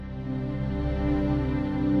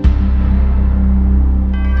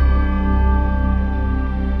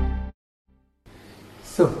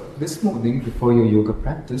this morning, before your yoga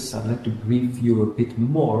practice, I'd like to brief you a bit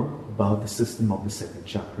more about the system of the 7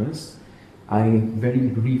 chakras. I very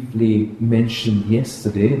briefly mentioned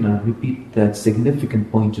yesterday, and I'll repeat that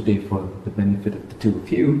significant point today for the benefit of the two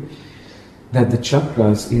of you, that the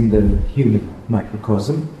chakras in the human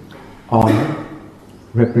microcosm are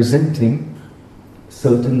representing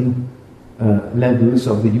certain levels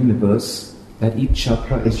of the universe, that each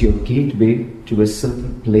chakra is your gateway to a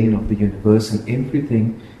certain plane of the universe, and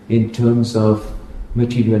everything in terms of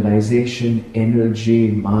materialization,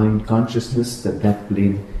 energy, mind, consciousness that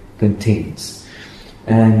plane contains.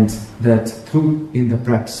 And that through, in the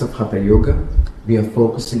practice of Hatha Yoga, we are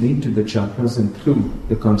focusing into the chakras, and through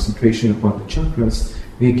the concentration upon the chakras,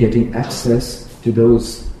 we are getting access to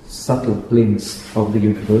those subtle planes of the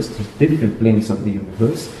universe, the different planes of the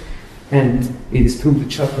universe. And it is through the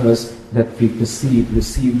chakras that we receive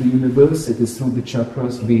the universe. It is through the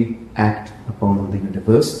chakras we act upon the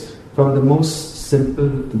universe, from the most simple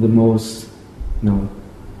to the most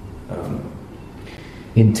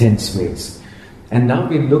intense ways. And now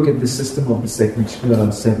we look at the system of the 7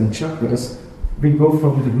 chakras. We go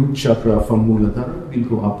from the root chakra, from Muladhara, we'll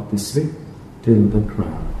go up this way till the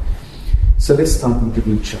crown. So let's start with the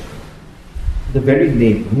root chakra. The very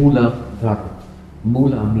name, Muladhara.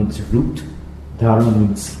 Mula means root, Dhara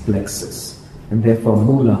means plexus. And therefore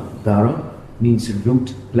Muladhara means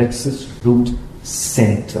root, plexus, root,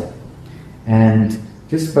 center. And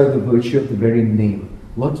just by the virtue of the very name,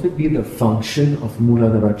 what will be the function of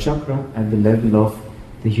Muladhara chakra at the level of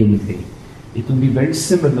the human being? It will be very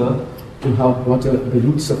similar to how the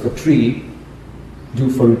roots of a tree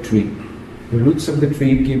do for a tree. The roots of the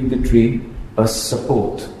tree give the tree a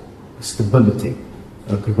support, a stability,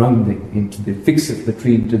 a grounding fixes the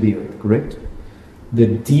tree into the earth, correct? The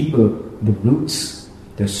deeper the roots,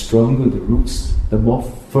 the stronger the roots, the more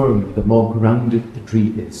firm, the more grounded the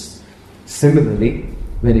tree is. Similarly,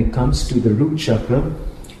 when it comes to the root chakra,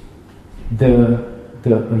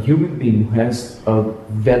 a human being who has a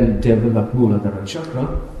well-developed Muladhara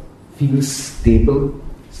chakra feels stable,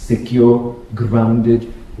 secure,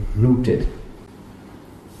 grounded, rooted.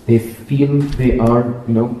 They feel they are,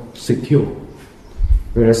 secure.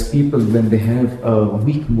 Whereas people, when they have a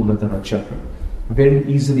weak Muladhara chakra, very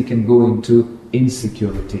easily can go into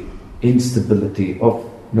insecurity, instability of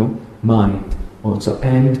mind also.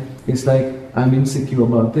 And it's like, I'm insecure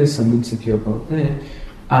about this, I'm insecure about that.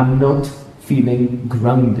 I'm not feeling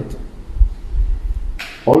grounded.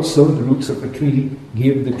 Also, the roots of a tree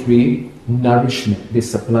give the tree nourishment. They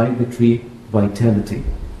supply the tree vitality.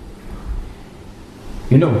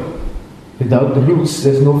 Without the roots,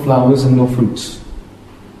 there's no flowers and no fruits.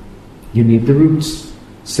 You need the roots.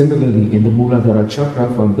 Similarly, in the Muladhara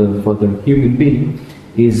chakra, for the human being,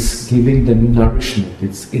 is giving the nourishment.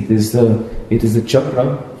 It is the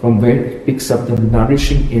chakra from where it picks up the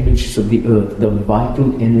nourishing energies of the earth. The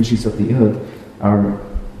vital energies of the earth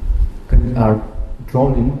are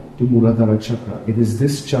drawn into Muladhara chakra. It is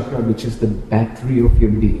this chakra which is the battery of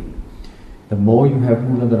your being. The more you have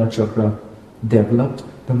Muladhara chakra developed,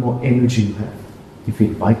 the more energy you have. You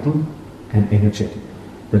feel vital and energetic.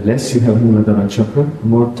 The less you have Muladhara chakra, the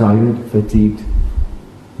more tired, fatigued,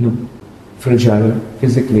 fragile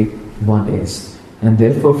physically one is. And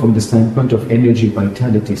therefore, from the standpoint of energy,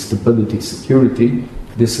 vitality, stability, security,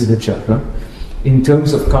 this is the chakra. In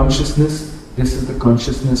terms of consciousness, this is the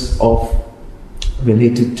consciousness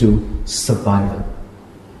related to survival.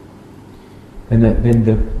 When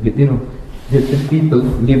different people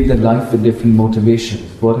live their life with different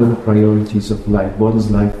motivations. What are the priorities of life? What is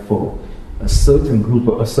life for? A certain group,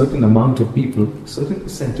 a certain amount of people, a certain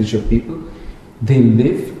percentage of people, they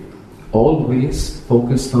live always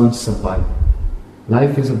focused on survival.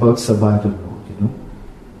 Life is about survival mode,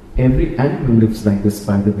 Every animal lives like this,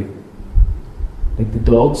 by the way. Like the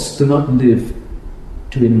dogs do not live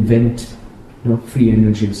to invent, free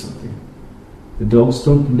energy or something. The dogs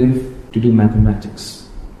don't live to do mathematics.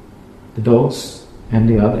 The dogs and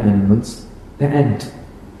the other animals, they ant.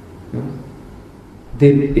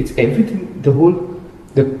 It's everything,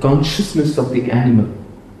 the consciousness of the animal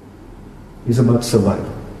is about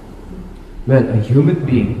survival. Well, a human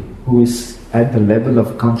being who is at the level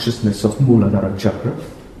of consciousness of Muladhara chakra,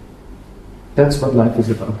 that's what life is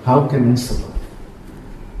about. How can I survive?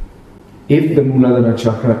 If the Muladhara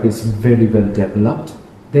chakra is very well developed,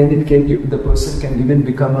 then the person can even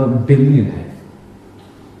become a billionaire.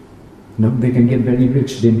 They can get very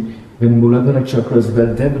rich. Then, when Muladhara chakra is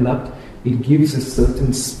well developed, it gives a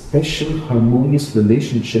certain special harmonious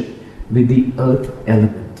relationship with the earth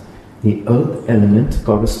element. The earth element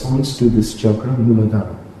corresponds to this chakra,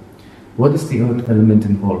 Muladhara. What is the earth element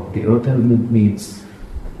involved? The earth element means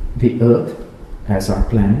the earth as our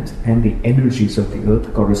planet and the energies of the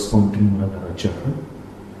earth correspond to Muladhara Chakra.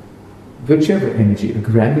 Whichever energy,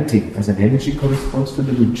 gravity as an energy corresponds to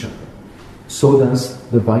the root chakra, so does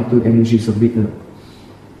the vital energies of the earth.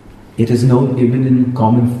 It is known even in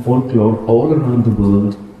common folklore all around the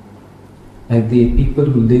world, like the people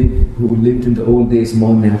who lived in the old days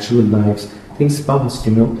more natural lives, things passed,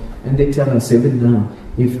 and they tell us even now,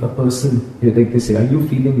 if a person, like they say, are you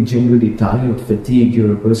feeling generally tired, fatigued,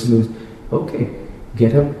 you're a person who's, okay,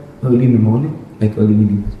 get up early in the morning, like early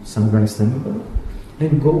in the sunrise time,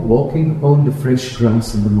 and go walking on the fresh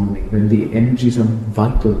grass in the morning when the energies are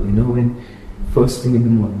vital, and first thing in the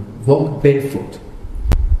morning. Walk barefoot.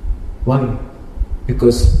 Why?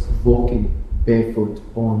 Because walking barefoot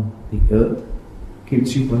on the earth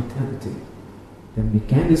gives you vitality. The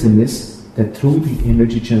mechanism is that through the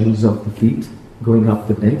energy channels of the feet, going up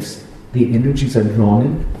the legs, the energies are drawn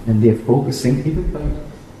in and they're focusing, even by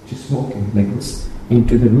just walking like this,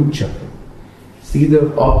 into the root chakra. See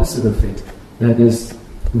the opposite of it. That is,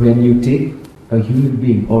 when you take a human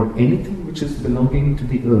being or anything which is belonging to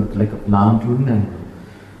the earth, like a plant or an animal,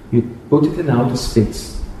 you put it in outer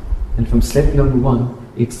space. And from step number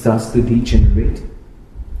 1, it starts to degenerate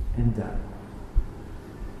and die.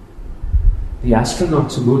 The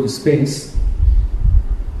astronauts who go to space,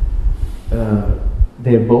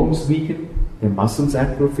 their bones weaken, their muscles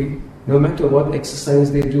atrophy. No matter what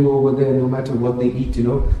exercise they do over there, no matter what they eat,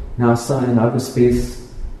 NASA and other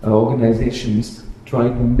space organizations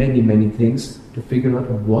tried many things to figure out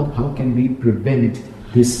how can we prevent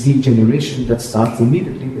this degeneration that starts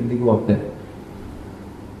immediately when they go up there.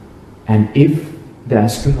 And if the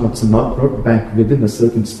astronauts are not brought back within a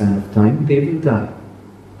certain span of time, they will die,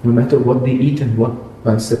 no matter what they eat and what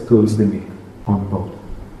bicep curls they make on board.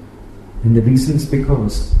 And the reason is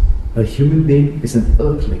because a human being is an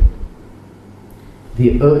earthling.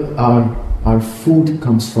 The earth, our food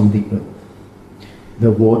comes from the earth.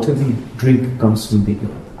 The water we drink comes from the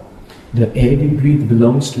earth. The air we breathe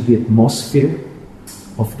belongs to the atmosphere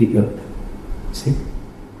of the earth. See?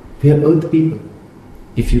 We are earth people.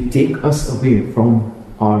 If you take us away from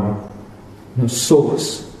our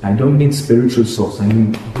source, I don't mean spiritual source, I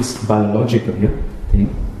mean this biological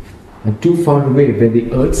thing, and too far away where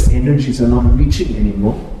the earth's energies are not reaching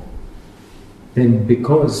anymore, then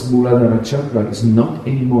because Muladhara Chakra is not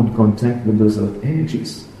anymore in contact with those earth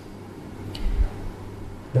energies,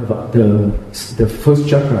 the first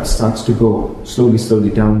chakra starts to go slowly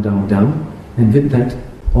down, and with that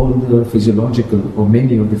all the physiological or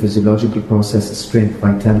many of the physiological processes, strength,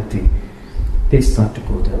 vitality, they start to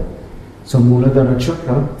go down. So Muladhara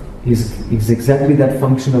Chakra is exactly that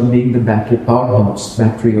function of being the powerhouse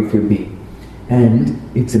battery of your being. And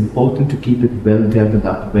it's important to keep it well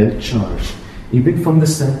developed, well charged. Even from the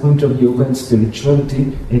standpoint of yoga and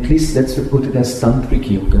spirituality, at least let's put it as tantric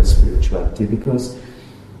yoga and spirituality, because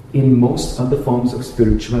in most other forms of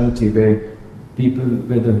spirituality where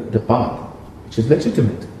the path, which is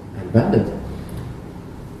legitimate and valid,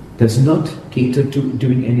 does not cater to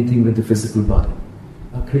doing anything with the physical body.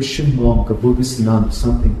 A Christian monk, a Buddhist nun,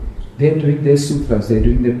 something, they're doing their sutras, they're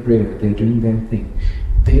doing their prayer, they're doing their thing.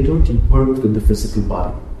 They don't work with the physical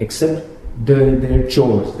body, except their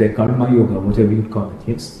chores, their karma yoga, whatever you call it,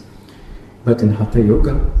 yes? But in Hatha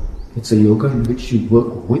Yoga, it's a yoga in which you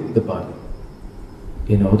work with the body.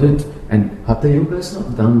 And Hatha Yoga is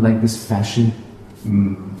not done like this fashion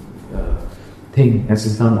thing as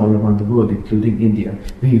is done all around the world, including India,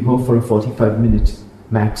 where you go for a 45-minute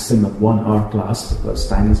maximum 1-hour class because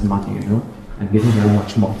time is money, and we don't have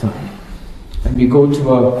much more time. And we go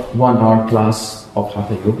to a 1-hour class of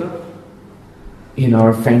Hatha Yoga in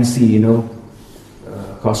our fancy,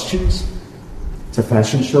 costumes. It's a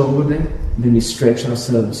fashion show over there. Then we stretch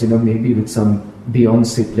ourselves, maybe with some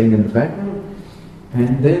Beyonce playing in the background.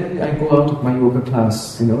 And then I go out of my yoga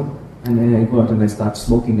class, and then I go out and I start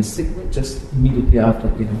smoking a cigarette. Just immediately after,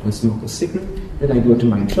 I smoke a cigarette. Then I go to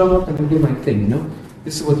my job and I do my thing,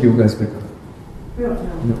 This is what yoga has become.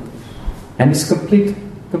 And it's complete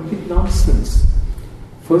nonsense.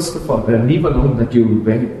 First of all, leave alone that you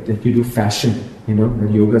do fashion,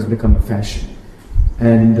 that yoga has become a fashion.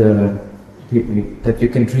 And that you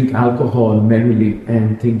can drink alcohol merrily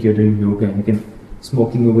and think you're doing yoga, and you can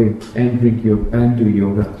smoking away and drink yoga and do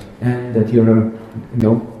yoga, and that you're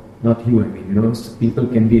not you, so people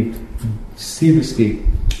can be seriously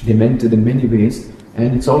demented in many ways,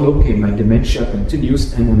 and it's all okay, my dementia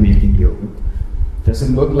continues and I'm making yoga.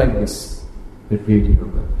 Doesn't work like this with real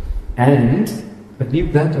yoga. But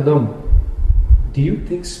leave that alone. Do you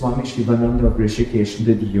think Swami Shivananda of Rishikesh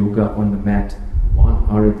did yoga on the mat 1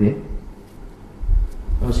 hour a day?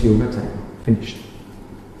 That was yoga time. Finished.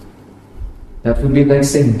 That would be like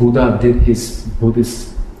saying Buddha did his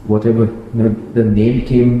Buddhist, whatever, the name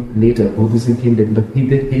came later, Buddhism came later, but he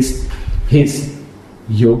did his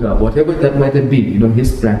yoga, whatever that might have been,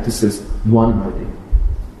 his practices, one hour a day.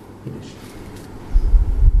 Finished.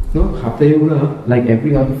 No, Hatha Yoga, like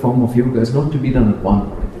every other form of yoga, is not to be done at 1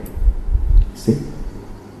 hour a day. See?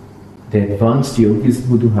 The advanced yogis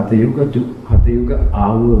who do Hatha Yoga do Hatha Yoga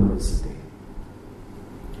hours a day.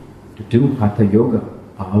 To do Hatha Yoga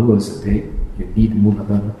hours a day, you need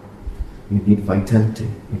Muladhara, you need vitality,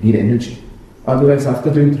 you need energy. Otherwise,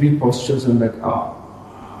 after doing 3 postures, I'm like,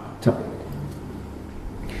 tired.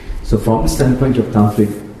 So from the standpoint of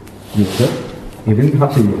Tantric Yoga, even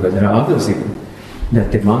Hatha Yoga, there are others even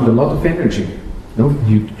that demand a lot of energy.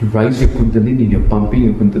 You rise your Kundalini, you're pumping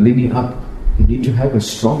your Kundalini up. You need to have a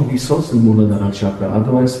strong resource in Muladhara chakra,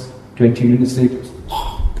 otherwise 20 minutes later,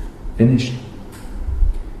 finished.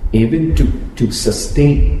 Even to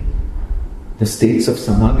sustain the states of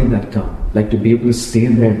samadhi that come, like to be able to stay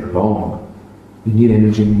there long, you need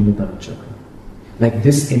energy in Muladhara chakra. Like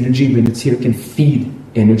this energy, when it's here, can feed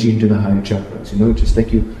energy into the higher chakras. Just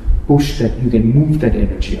like you push that, you can move that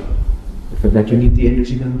energy up. For that you need the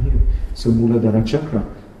energy down here. So Muladhara chakra,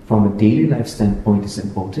 from a daily life standpoint, is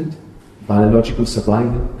important. Biological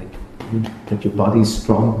survival, that your body is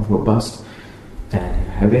strong, robust, and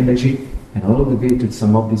you have energy, and all of the way to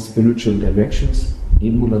some of these spiritual directions,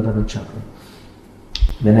 need Muladhara chakra.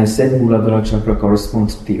 When I said Muladhara chakra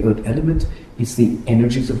corresponds to the earth element, it's the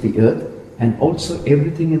energies of the earth, and also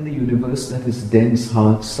everything in the universe that is dense,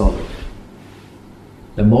 hard, solid.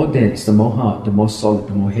 The more dense, the more hard, the more solid,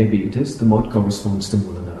 the more heavy it is, the more it corresponds to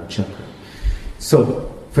Muladhara chakra.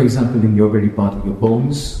 So, for example, in your very part of your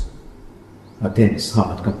bones are dense,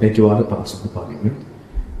 hard, compared to other parts of the body, right?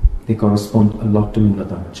 They correspond a lot to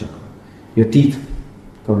Muladhara chakra. Your teeth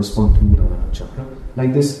correspond to Muladhara chakra.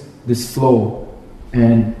 Like this flow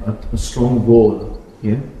and a strong wall,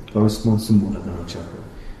 corresponds to Muladhara chakra.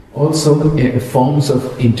 Also, forms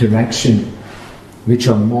of interaction which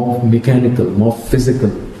are more mechanical, more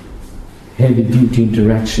physical, heavy-duty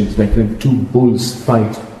interactions, like when 2 bulls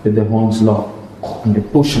fight with their horns locked and they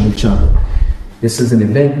push on each other. This is an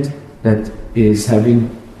event that is having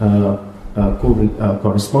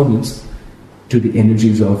correspondence to the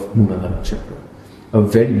energies of Muladhara chakra. A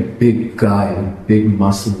very big guy with big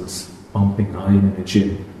muscles pumping iron in a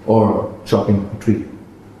gym or chopping a tree.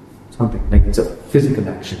 Something like it's a physical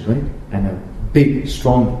action, right? And a big,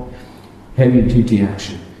 strong, heavy-duty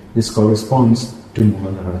action. This corresponds to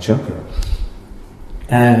Muladhara chakra.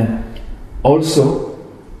 And also,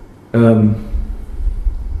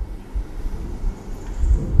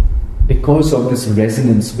 because of this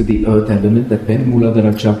resonance with the earth element, that when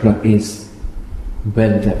Muladhara chakra is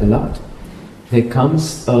well developed, there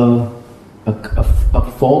comes a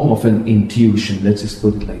form of an intuition, let's just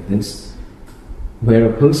put it like this, where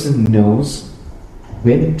a person knows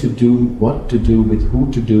when to do, what to do, with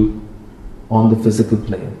who to do on the physical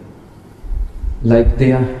plane. Like they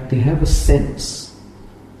have a sense.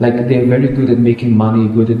 Like they are very good at making money,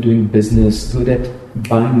 good at doing business, good at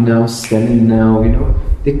buying now, selling now,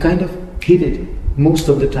 They kind of hit it. Most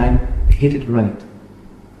of the time, they hit it right.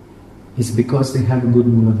 It's because they have a good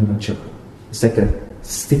Muladhara chakra. It's like a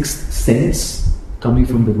sixth sense coming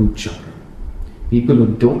from the root chakra. People who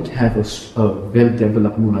don't have a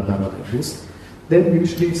well-developed Muladhara like this, then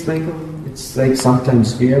usually it's like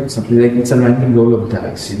sometimes we have something like it's a random roll of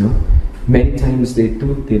dice, Many times they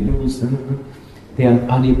lose, they are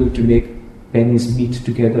unable to make pennies meet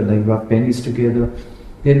together, like rub pennies together.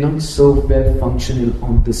 They're not so well functional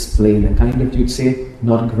on this plane, a kind of, you'd say,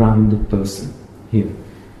 not grounded person here.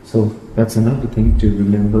 So that's another thing to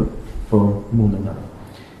remember for Muladhara.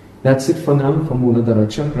 That's it for now for Muladhara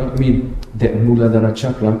chakra. The Muladhara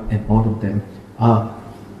chakra and all of them are,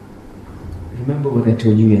 remember what I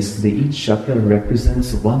told you yesterday, each chakra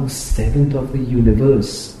represents 1/7 of the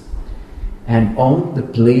universe. And on the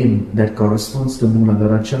plane that corresponds to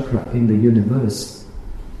Muladhara chakra in the universe,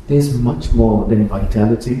 there's much more than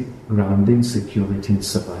vitality, grounding, security and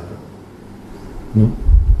survival.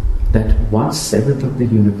 That 1/7 of the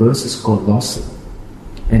universe is colossal.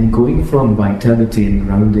 And going from vitality and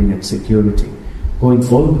grounding and security, going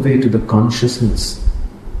all the way to the consciousness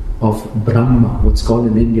of Brahma, what's called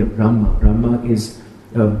in India Brahma. Brahma is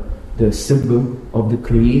the symbol of the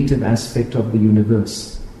creative aspect of the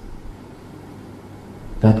universe.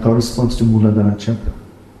 That corresponds to Muladhara chakra,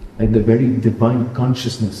 like the very divine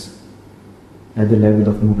consciousness at the level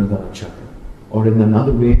of Muladhara chakra. Or in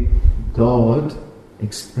another way, God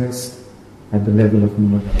expressed at the level of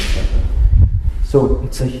Muladhara chakra. So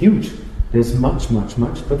it's a huge, there's much,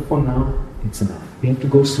 but for now, it's enough. We have to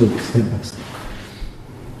go slowly, step by step.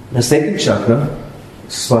 The second chakra,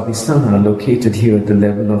 Swadhisthana, located here at the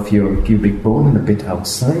level of your pubic bone and a bit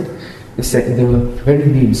outside. The very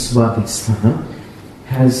name Swadhisthana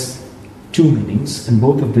has two meanings, and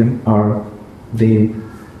both of them are they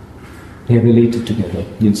are related together.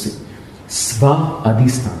 You'll see. Sva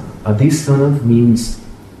Adhisthana. Adhisthana means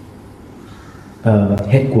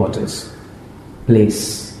headquarters,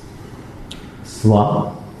 place.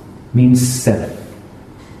 Swa means self.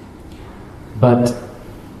 But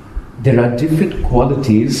there are different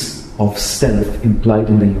qualities of self implied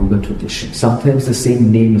in the yoga tradition. Sometimes the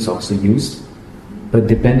same name is also used, but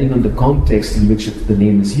depending on the context in which the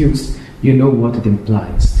name is used, you know what it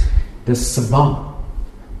implies. The Sva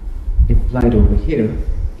implied over here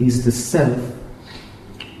is the self,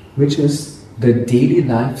 which is the daily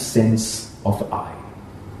life sense of I.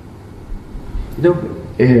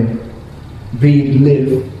 We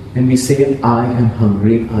live and we say, I am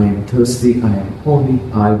hungry, I am thirsty, I am horny,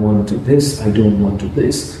 I want to this, I don't want to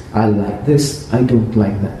this, I like this, I don't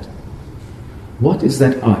like that. What is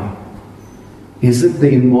that I? Is it the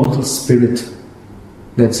immortal spirit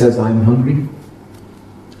that says, I am hungry,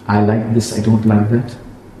 I like this, I don't like that?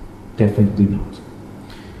 Definitely not.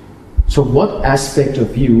 So what aspect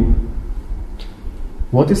of you,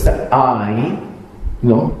 what is that I,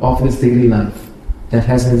 of this daily life that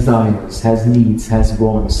has desires, has needs, has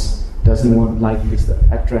wants, doesn't want like this,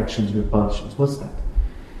 attractions, repulsions? What's that?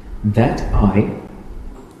 That I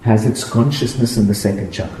has its consciousness in the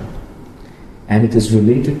second chakra, and it is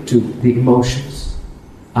related to the emotions.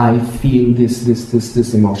 I feel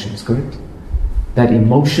this emotions, correct? That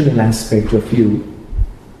emotional aspect of you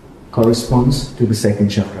corresponds to the second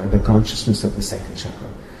chakra, the consciousness of the second chakra.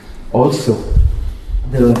 Also,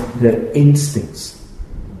 the instincts.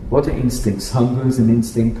 What are instincts? Hunger is an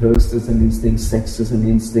instinct, thirst is an instinct, sex is an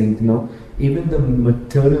instinct, even the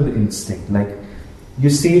maternal instinct. Like, you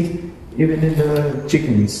see it even in the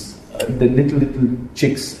chickens. The little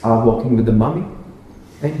chicks are walking with the mummy,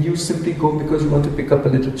 and you simply go because you want to pick up a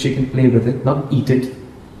little chicken, play with it, not eat it.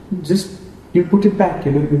 Just, you put it back,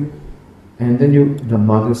 and then the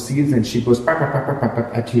mother sees and she goes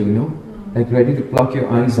at you, like ready to pluck your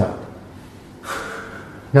eyes out.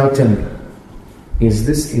 Now tell me, is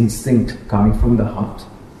this instinct coming from the heart?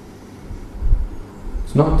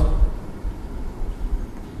 It's not.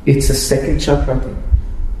 It's a second chakra thing.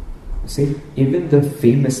 You see, even the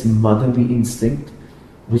famous motherly instinct,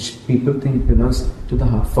 which people think belongs to the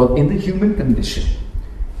heart, for in the human condition,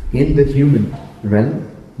 in the human realm,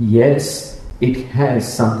 yes, it has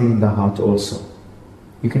something in the heart also.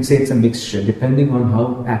 You can say it's a mixture, depending on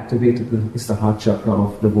how activated is the heart chakra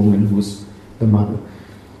of the woman who's the mother.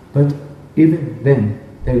 But even then,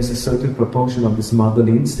 there is a certain proportion of this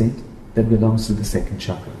motherly instinct that belongs to the second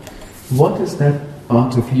chakra. What is that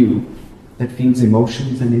part of you that feels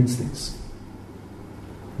emotions and instincts?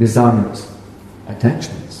 Desires,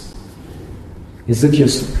 attachments. Is it your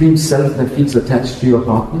supreme self that feels attached to your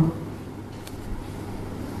partner?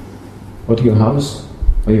 Or to your house?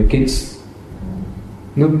 Or your kids?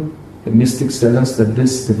 No. The mystics tell us that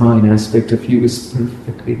this divine aspect of you is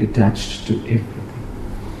perfectly detached to everything.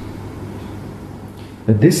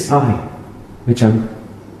 But this I, which I'm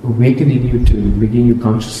awakening you to, making you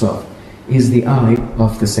conscious of, is the I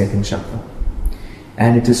of the second chakra.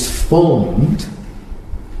 And it is formed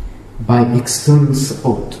by external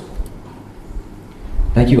support.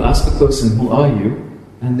 Like you ask a person, who are you?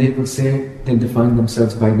 And they will say, they define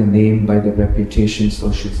themselves by the name, by the reputation,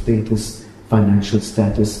 social status, financial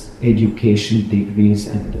status, education, degrees,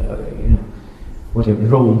 and whatever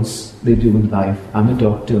roles they do in life. I'm a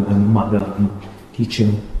doctor, I'm a mother, I'm a teacher,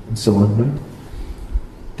 and so on, right?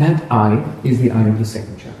 That I is the I of the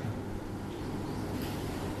second chakra.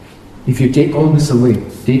 If you take all this away,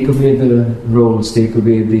 take away the roles, take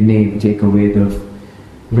away the name, take away the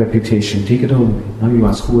reputation, take it all away. Now you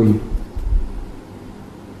ask, who are you?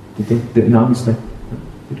 You think that now it's like,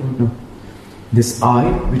 you don't know. This I,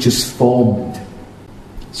 which is formed,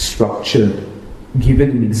 structured,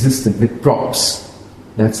 given in existence with props,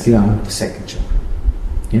 that's the I of the second chakra.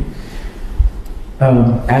 Yeah?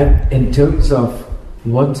 And in terms of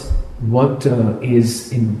what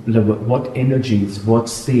energies, what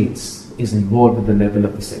states is involved at the level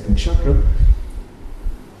of the second chakra,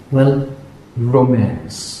 well,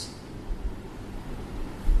 romance.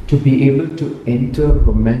 To be able to enter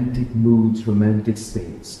romantic moods, romantic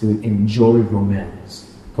states, to enjoy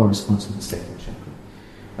romance, corresponds to the second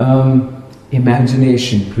chakra.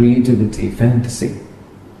 Imagination, creativity, fantasy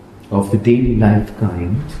of the daily life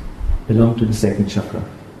kind belong to the second chakra,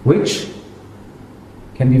 which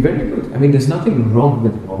can be very good. I mean, there's nothing wrong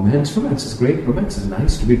with romance. Romance is great. Romance is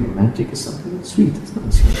nice. To be romantic is something that's sweet. It's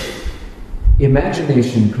nice.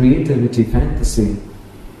 Imagination, creativity, fantasy.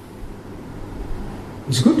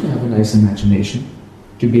 It's good to have a nice imagination,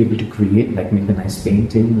 to be able to create, like make a nice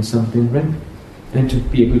painting or something, right? And to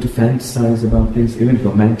be able to fantasize about things, even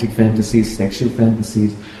romantic fantasies, sexual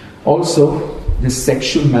fantasies. Also, the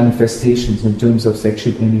sexual manifestations in terms of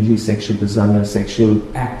sexual energy, sexual desire, sexual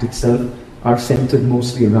act itself are centered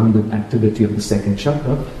mostly around the activity of the second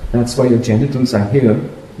chakra. That's why your genitals are here,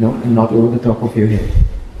 and not over the top of your head.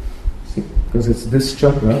 See? Because it's this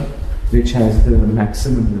chakra which has the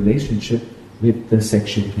maximum relationship with the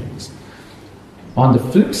sexual things. On the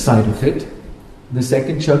flip side of it, the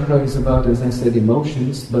second chakra is about, as I said,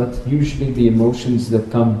 emotions, but usually the emotions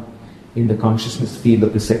that come in the consciousness field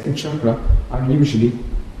of the second chakra are usually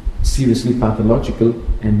seriously pathological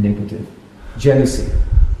and negative. Jealousy,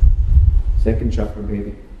 second chakra,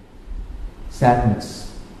 baby.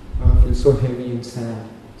 Sadness, I feel so heavy and sad,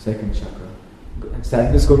 second chakra. And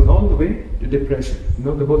sadness going all the way to depression,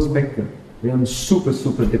 the whole spectrum. We are super,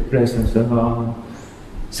 super depressed and so,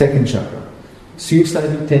 second chakra.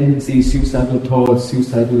 Suicidal tendencies, suicidal thoughts,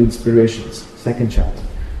 suicidal inspirations, second chakra.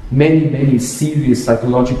 Many, many serious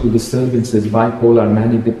psychological disturbances, bipolar,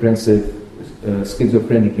 manic depressive,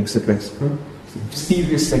 schizophrenic, etc., etc.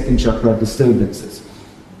 Serious second chakra disturbances.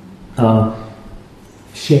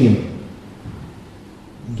 Shame,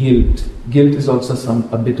 guilt. Guilt is also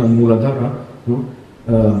a bit on Muladhara.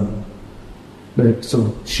 But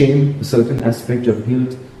so shame, a certain aspect of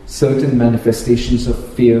guilt, certain manifestations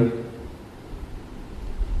of fear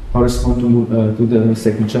correspond to the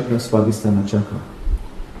second chakra, Swadhisthana chakra.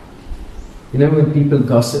 When people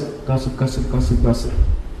gossip, that's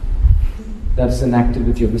an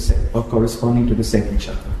activity of the corresponding to the second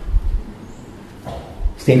chakra.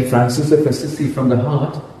 Saint Francis of Assisi from the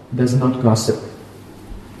heart does not gossip.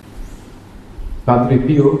 Padre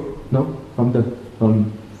Pio, from the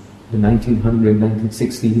 1900,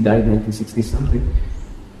 1960, he died 1960 something.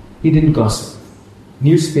 He didn't gossip.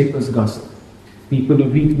 Newspapers gossip. People who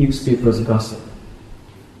read newspapers gossip.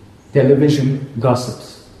 Television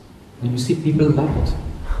gossips. And you see people love it.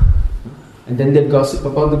 And then they gossip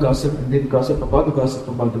about the gossip, and they gossip about the gossip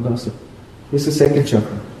about the gossip. This is second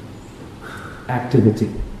chakra. Activity.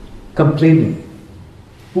 Complaining.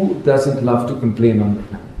 Who doesn't love to complain on the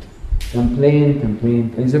planet?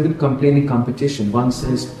 Complain. There's a good complaining competition. One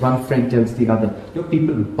says, one friend tells the other.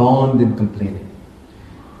 People bond in complaining.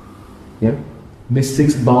 Yeah?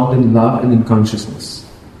 Mystics bond in love and in consciousness.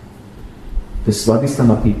 The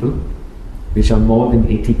Swadhisthana people, which are more than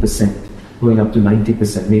 80%, going up to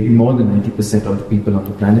 90%, maybe more than 90% of the people on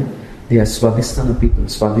the planet, they are Swadhisthana people,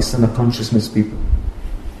 Swadhisthana consciousness people.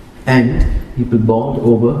 And people bond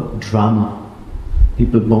over drama.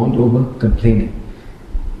 People bond over complaining.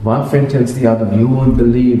 One friend tells the other, you won't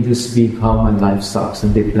believe this week how my life sucks,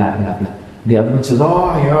 and they blah, blah, blah. The other one says,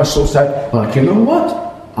 oh, yeah, so sad, but you know what?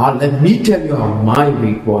 Let me tell you how my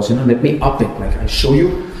week was, let me up it, like I show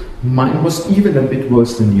you, mine was even a bit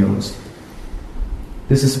worse than yours.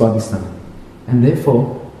 This is Swadhisthana. And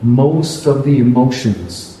therefore, most of the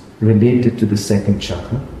emotions related to the second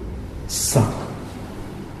chakra suck.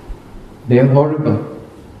 They are horrible.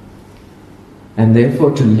 And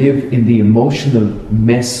therefore, to live in the emotional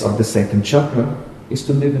mess of the second chakra is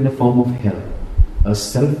to live in a form of hell, a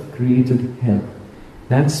self-created hell.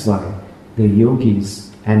 That's why the yogis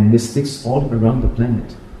and mystics all around the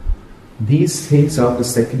planet, these things of the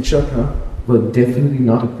second chakra were definitely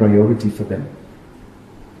not a priority for them.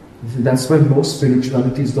 That's why most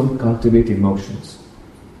spiritualities don't cultivate emotions.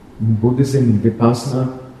 In Buddhism,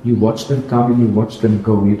 Vipassana, you watch them come and you watch them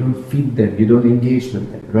go. You don't feed them, you don't engage with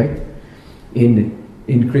them, right?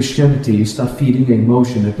 In Christianity, you start feeding an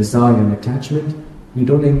emotion, a desire, an attachment, you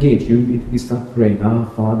don't engage. You start praying,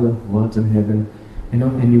 Father, who art in heaven,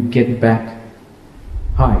 and you get back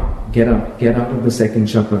high, get out of the second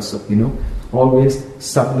chakra. So, always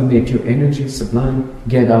sublimate your energy, sublime,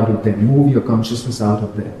 get out of there, move your consciousness out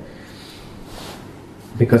of there.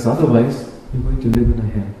 Because otherwise, you're going to live in a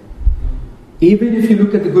hell. Even if you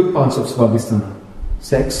look at the good parts of Swadhisthana,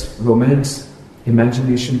 sex, romance,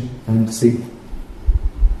 imagination, fantasy,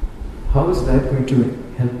 how is that going to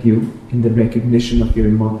help you in the recognition of your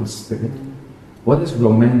immortal spirit? What has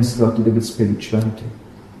romance got to do with spirituality?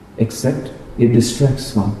 Except it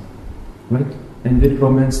distracts one, right? And with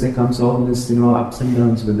romance there comes all this, ups and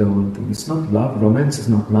downs with the whole thing. It's not love. Romance is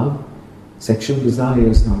not love. Sexual desire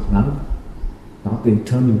is not love. Not the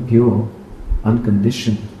eternal, pure,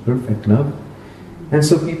 unconditioned, perfect love. And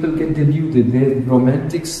so people get deluded. They're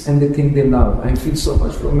romantics and they think they love. I feel so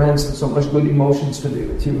much romance and so much good emotions today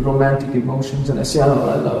with you, romantic emotions, and I say, oh,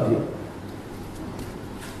 I love you.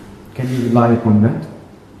 Can you rely upon that?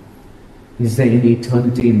 Is there any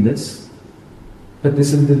eternity in this? But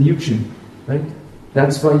this is delusion, right?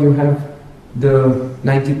 That's why you have the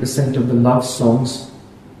 90% of the love songs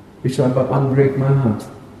which are about unbreak my heart.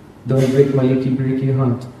 Don't break my achy, breaky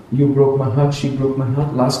heart. You broke my heart, she broke my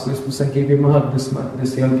heart. Last Christmas I gave you my heart.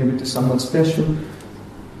 This year I'll give it to someone special.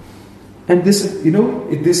 And this,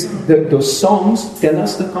 those songs tell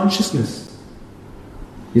us the consciousness.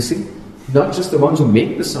 You see? Not just the ones who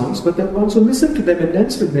make the songs, but the ones who listen to them and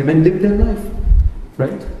dance with them and live their life.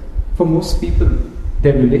 Right? For most people,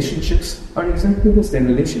 their relationships are exactly this. Their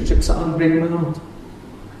relationships are unbreak my heart.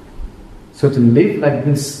 So to live like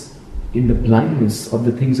this, in the blindness of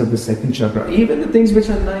the things of the second chakra, even the things which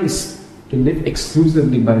are nice, to live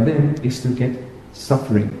exclusively by them is to get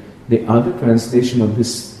suffering. The other translation of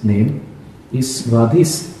this name is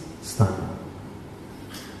Svadhis Sthana.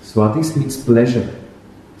 Svadhis means pleasure.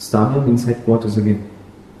 Sthana means headquarters again.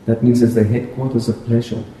 That means it's the headquarters of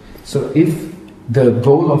pleasure. So if the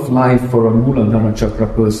goal of life for a Muladhara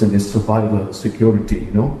chakra person is survival, security,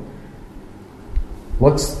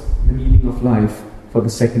 what's the meaning of life for the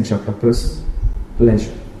second chakra person?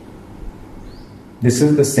 Pleasure. This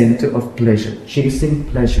is the center of pleasure. Chasing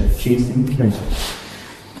pleasure, chasing pleasure.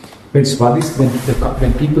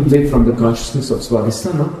 When people live from the consciousness of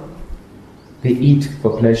Svadhisthana, they eat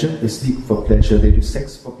for pleasure, they sleep for pleasure, they do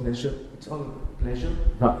sex for pleasure. It's all pleasure,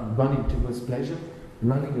 running towards pleasure,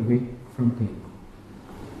 running away from pain.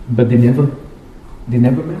 But they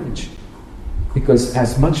never manage. Because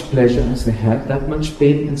as much pleasure as they have, that much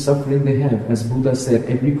pain and suffering they have. As Buddha said,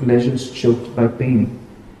 every pleasure is choked by pain.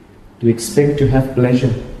 To expect to have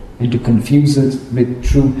pleasure and to confuse it with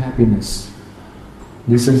true happiness.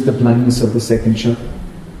 This is the blindness of the second chakra.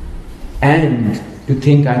 And to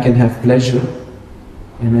think I can have pleasure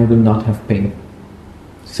and I will not have pain.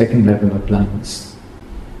 Second level of blindness.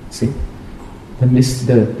 See?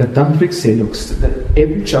 The tantrics say, look,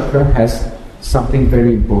 every chakra has something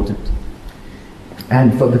very important.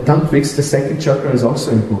 And for the tantrics, the second chakra is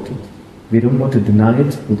also important. We don't want to deny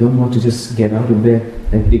it, we don't want to just get out of there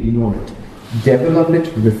and ignore it. Develop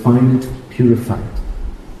it, refine it, purify it.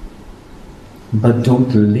 But don't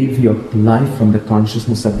live your life from the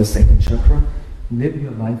consciousness of the second chakra. Live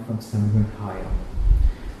your life from somewhere higher.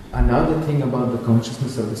 Another thing about the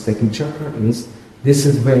consciousness of the second chakra is, this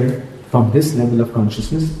is where, from this level of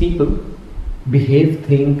consciousness, people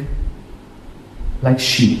think like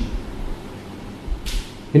sheep.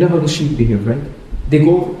 You know how the sheep behave, right? They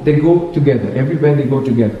go together. Everywhere they go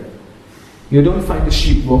together. You don't find a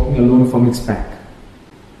sheep walking alone from its pack.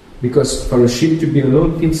 Because for a sheep to be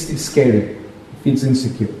alone feels scary. It feels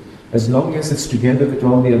insecure. As long as it's together with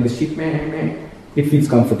all the other sheep, it feels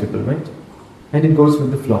comfortable, right? And it goes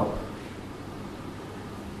with the flock.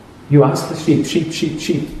 You ask the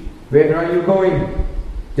sheep, where are you going?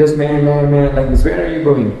 Just like this, where are you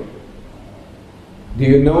going? Do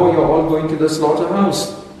you know you're all going to the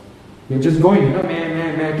slaughterhouse? You're just going,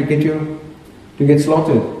 to get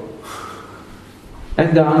slaughtered.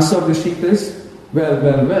 And the answer of the sheep is,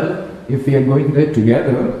 well, if we are going there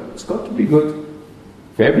together, it's got to be good.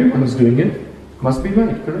 If everyone is doing it, must be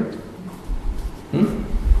right, correct?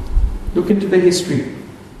 Look into the history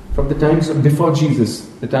from the times of before Jesus,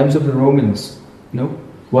 the times of the Romans.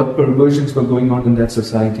 What perversions were going on in that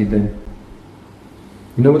society then.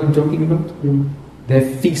 You know what I'm talking about? Their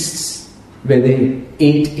feasts where they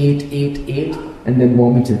ate and then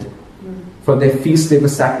vomited. For their feast they were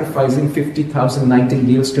sacrificing 50,000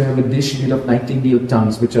 nightingales to have a dish made of nightingale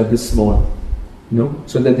tongues, which are this small.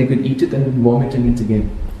 So that they could eat it and then vomit and eat again.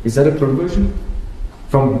 Is that a perversion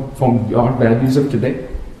from our values of today?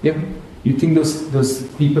 Yeah. You think those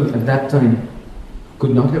people at that time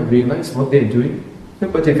could not have realized what they're doing? No,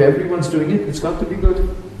 but if everyone's doing it, it's got to be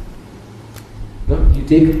good. You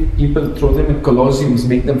take people, throw them in colosseums,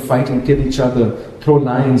 make them fight and kill each other, throw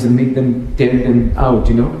lions and make them tear them out,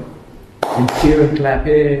 and cheer and clap,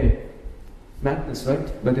 hey, madness,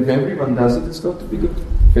 right? But if everyone does it, it's got to be good.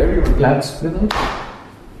 If everyone claps, then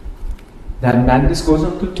that madness goes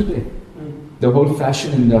on till today. The whole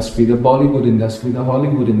fashion industry, the Bollywood industry, the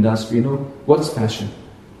Hollywood industry, what's fashion?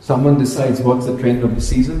 Someone decides what's the trend of the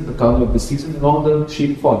season, the color of the season, and all the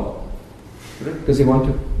sheep follow. Right? Because they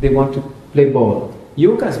want to play ball.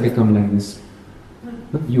 Yoga has become like this.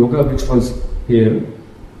 Yoga, which was here,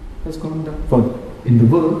 has gone down. In the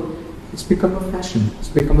world, it's become a fashion. It's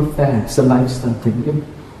become a fad. It's a lifestyle thing.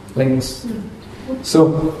 Like this.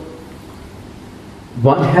 So,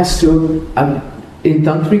 one has to, In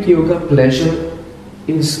Tantric Yoga, pleasure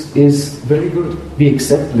is very good. We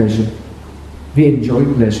accept pleasure. We enjoy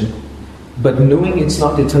pleasure. But knowing it's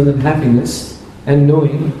not eternal happiness, and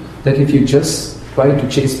knowing that if you just try to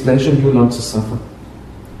chase pleasure, you will also suffer.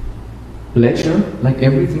 Pleasure, like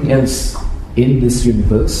everything else in this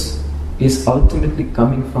universe, is ultimately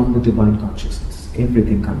coming from the divine consciousness.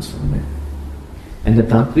 Everything comes from there. And the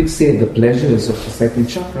Tantrics say the pleasures of the second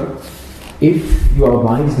chakra, if you are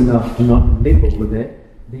wise enough to not live over there,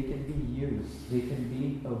 they can be used. They can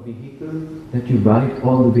be a vehicle that you ride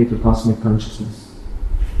all the way to cosmic consciousness.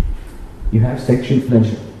 You have sexual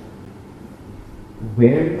pleasure.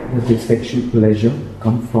 Where does the sexual pleasure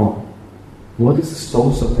come from? What is the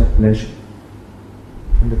source of that pleasure?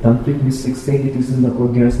 And the Tantric mystics say it is in the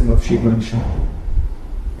orgasm of Shiva and Shakti.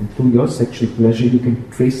 And through your sexual pleasure, you can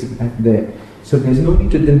trace it back there. So there's no need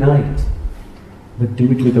to deny it, but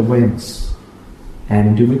do it with awareness.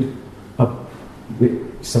 And do it up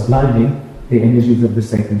with subliming the energies of the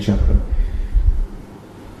second chakra.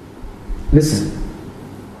 Listen,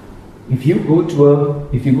 if you go to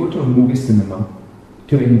a movie cinema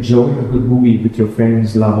to enjoy a good movie with your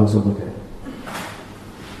friends, lovers over there,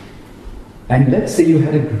 and let's say you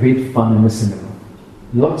had a great fun in the cinema,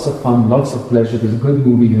 lots of fun, lots of pleasure, there's a good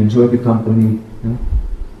movie, you enjoy the company. You know?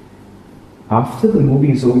 After the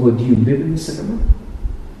movie is over, do you live in the cinema?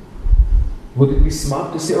 Would it be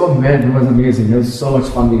smart to say, oh man, it was amazing, there was so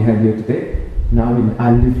much fun we had here today, now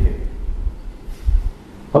I live here?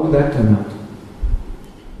 How would that turn out?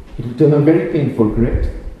 It will turn out very painful, correct?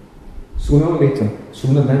 Sooner or later,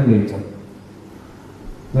 sooner than later.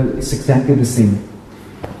 Well, it's exactly the same.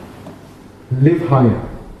 Live higher.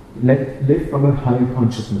 Live from a higher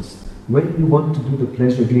consciousness. When you want to do the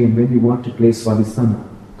pleasure game, when you want to play Svadhisthana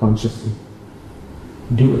consciously,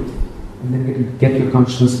 do it. And then get your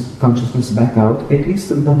consciousness back out, at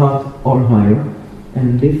least in the heart or higher,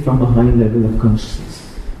 and live from a high level of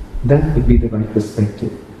consciousness. That would be the right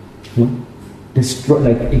perspective. You know?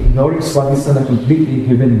 Ignoring Svadhisthana completely,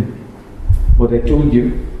 given what I told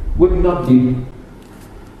you, would not be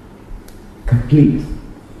complete.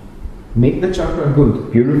 Make the chakra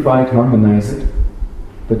good, purify it, harmonize it,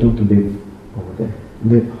 but don't live over there.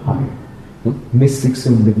 Live high. No? Mystics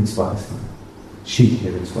don't live in Svadhisthana. Sheep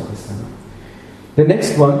live in Svadhisthana. The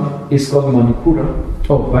next one is called Manipura.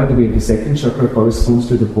 Oh, by the way, the second chakra corresponds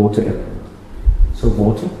to the water element. So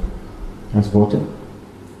water, as water,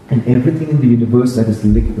 and everything in the universe that is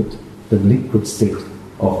liquid, the liquid state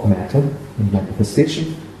of matter and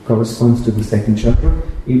manifestation, corresponds to the second chakra.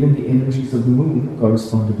 Even the energies of the moon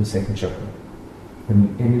correspond to the second chakra.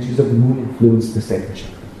 And the energies of the moon influence the second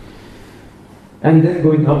chakra. And then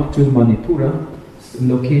going up to Manipura,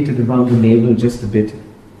 located around the navel just a bit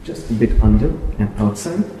under and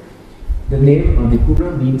outside. The name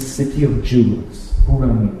Manipura means city of jewels. Pura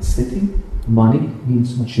means city, Mani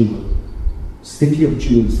means jewel. City of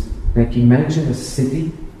jewels. Like imagine a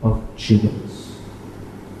city of jewels.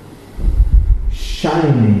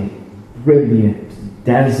 Shining, brilliant,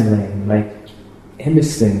 dazzling, like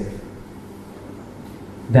emissaire.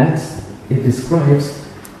 It describes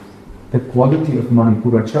the quality of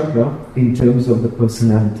Manipura chakra in terms of the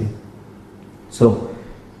personality. So,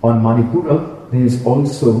 on Manipura, there is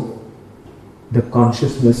also the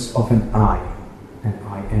consciousness of an I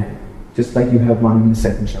am. Just like you have one in the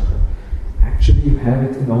second chakra. Actually, you have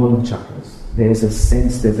it in all the chakras. There's a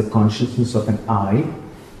sense, there's a consciousness of an I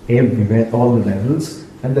everywhere, all the levels.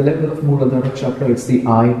 And the level of Muladhara chakra, it's the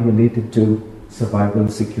I related to survival,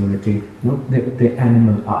 security, the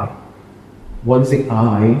animal I. What is the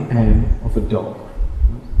I am of a dog?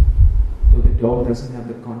 Though the dog doesn't have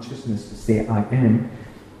the consciousness to say I am.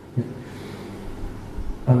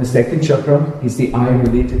 And the second chakra is the I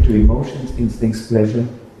related to emotions, instincts, pleasure,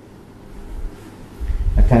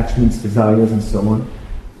 attachments, desires, and so on.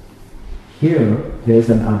 Here,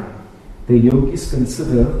 there's an I. The yogis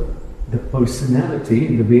consider the personality,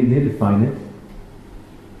 in the way they define it,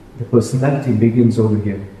 the personality begins over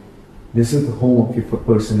here. This is the home of your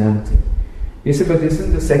personality. You say, but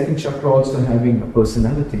isn't the second chakra also having a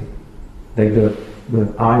personality? Like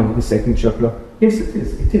the I of the second chakra? Yes,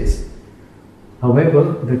 it is.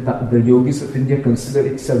 However, the yogis of India consider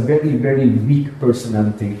it's a very, very weak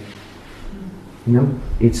personality.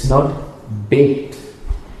 It's not baked.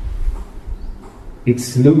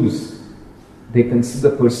 It's loose. They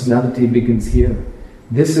consider personality begins here.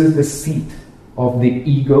 This is the seat of the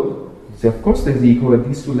ego. So of course there's ego at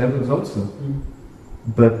these two levels also.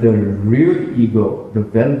 But the real ego, the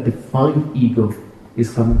well-defined ego,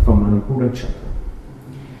 is coming from Manipura chakra.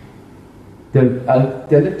 I'll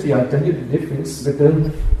tell you the difference with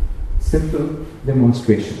a simple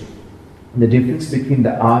demonstration. The difference between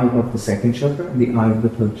the eye of the second chakra and the eye of the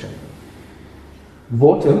third chakra.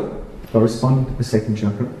 Water, corresponding to the second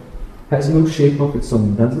chakra, has no shape of its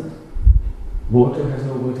own, does it? Water has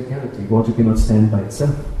no verticality. Water cannot stand by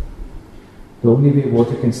itself. The only way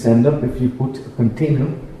water can stand up if you put a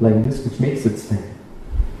container like this, which makes it stand.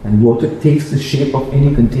 And water takes the shape of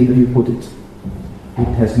any container you put it. It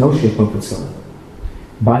has no shape of its own.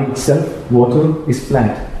 By itself, water is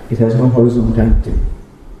flat. It has no horizontality.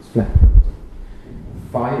 It's flat.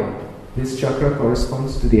 Fire. This chakra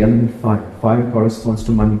corresponds to the element fire. Fire corresponds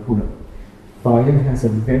to Manipura. Fire has a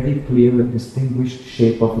very clear and distinguished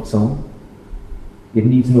shape of its own. It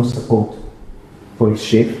needs no support for its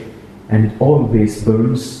shape, and it always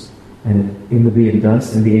burns, and in the way it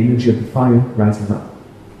does, and the energy of the fire rises up.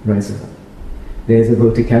 There's a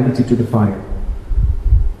verticality to the fire,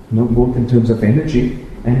 both in terms of energy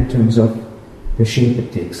and in terms of the shape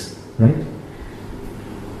it takes, right?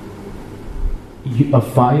 A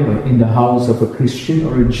fire in the house of a Christian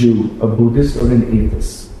or a Jew, a Buddhist or an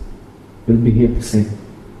atheist, will behave the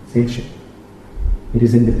same shape. It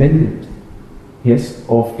is independent, yes,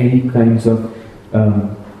 of any kinds of,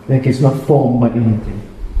 it's not formed by anything.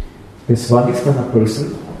 The Swadhisthana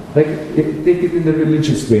person, take it in the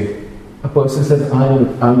religious way. A person says,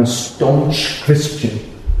 I'm a staunch Christian,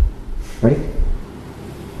 right?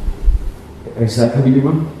 Is that how you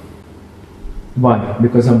are? Why?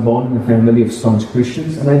 Because I'm born in a family of staunch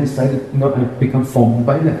Christians and I decided, I've become formed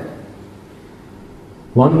by that.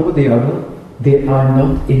 One over the other, they are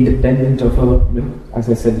not independent of as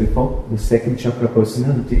I said before, the second chakra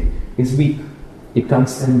personality is weak. It can't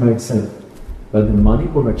stand by itself. But the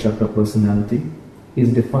Manipura chakra personality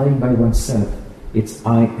is defined by oneself. It's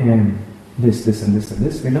I am this, this and this and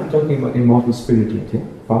this. We're not talking about immortal spirit yet,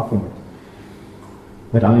 far from it.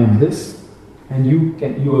 But I am this, and you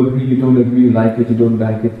agree, you don't agree, you like it, you don't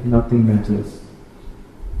like it, nothing matters.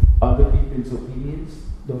 Other people's opinions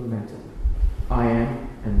don't matter. I am,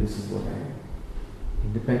 and this is what I am.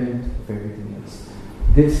 Independent of everything else.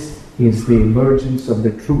 This is the emergence of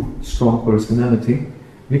the true, strong personality,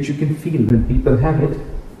 which you can feel when people have it.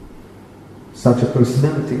 Such a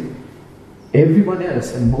personality. Everyone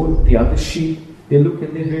else and more the other sheep, they look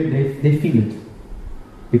and they feel it.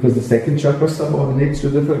 Because the second chakra subordinates to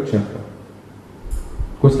the third chakra.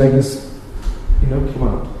 Of course, like this,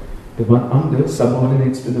 the one under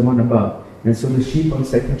subordinates to the one above. And so the sheep on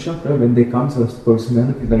second chakra, when they come to a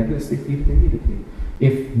personality like this, they feel it immediately.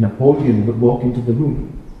 If Napoleon would walk into the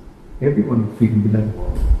room, everyone would feel like,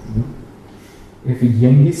 If a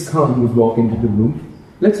Genghis Khan would walk into the room,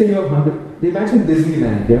 let's say you have 100, imagine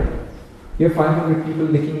Disneyland, yeah? You have 500 people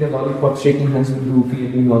licking their lollipop, shaking hands with Goofy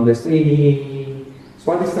and doing all this, hey,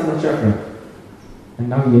 Swadhisthana chakra. And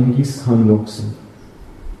now Genghis Khan walks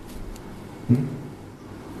in.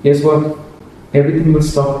 Guess what? Everything will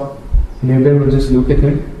stop. And everyone will just look at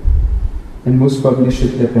him and most probably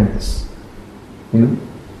shit their pants.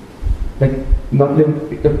 Like, not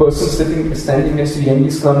the person standing next to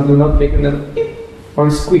Genghis Khan will not make another or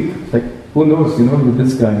a squeak. Like, who knows, with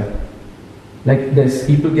this guy. Like,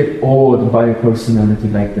 people get awed by a personality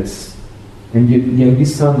like this. And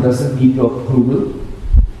Genghis Khan doesn't need your approval.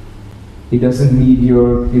 He doesn't need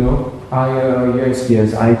your,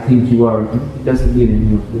 yes, I think you are. He doesn't need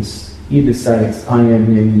any of this. He decides, I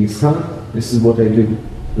am Genghis Khan, this is what I do.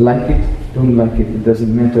 Like it, don't like it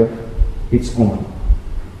doesn't matter. It's on.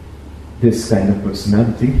 This kind of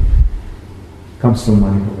personality comes from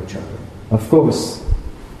Manipura chakra. Of course,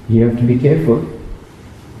 you have to be careful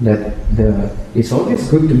that it's always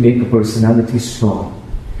good to make a personality strong.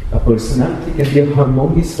 A personality can be a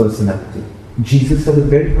harmonious personality. Jesus had a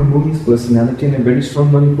very harmonious personality and a very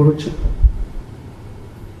strong Manipura chakra.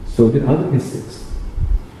 So did other mystics.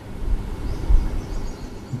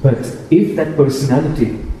 But if that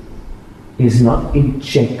personality is not in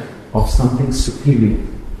check of something superior,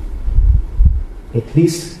 at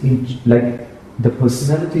least the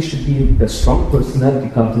personality should be, the strong personality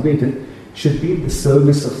cultivated should be in the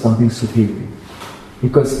service of something superior.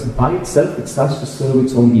 Because by itself it starts to serve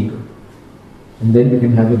its own ego. And then you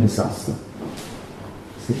can have a disaster.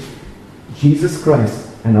 See? Jesus Christ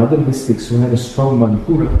and other mystics who had a strong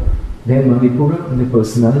Manipura, their Manipura and their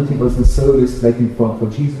personality was in service, like for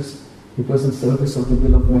Jesus, it was in service of the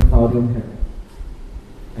will of my Father in heaven.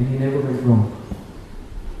 And he never went wrong.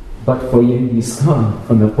 But for Genghis Khan,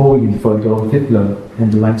 for Napoleon, for Adolf Hitler,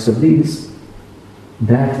 and the likes of these,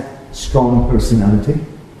 that strong personality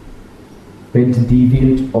went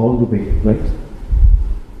deviant all the way, right?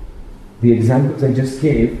 The examples I just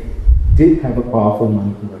gave did have a powerful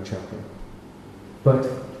Manipura chakra. But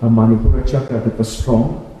a Manipura chakra that was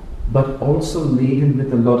strong but also laden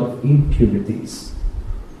with a lot of impurities.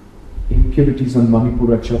 Impurities on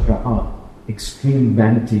Manipura chakra are extreme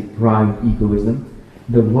vanity, pride, egoism.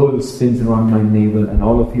 The world spins around my navel and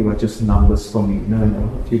all of you are just numbers for me.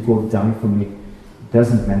 No, if you go die for me,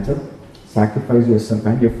 doesn't matter. Sacrifice yourself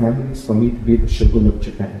and your families for me to be the shogun of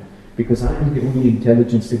Japan. Because I am the only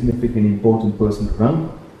intelligent, significant, important person around,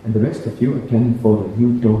 and the rest of you are cannon fodder.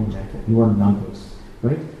 You don't matter. You are numbers.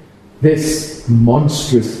 Right? This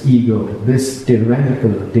monstrous ego, this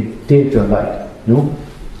tyrannical, dictator-like,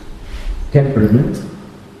 temperament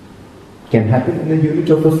can happen in the unit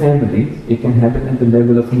of a family. It can happen at the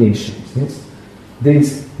level of nations.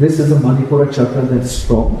 Yes, this is a Manipura chakra that's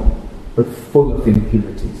strong, but full of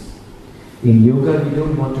impurities. In yoga, we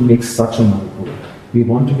don't want to make such a Manipura. We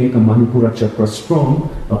want to make a Manipura chakra strong,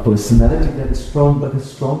 a personality that is strong, but is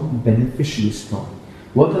strong, beneficially strong.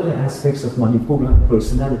 What are the aspects of Manipura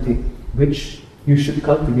personality which you should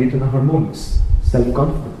cultivate in a harmonious?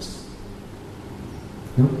 Self-confidence.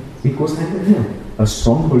 It goes hand in hand. A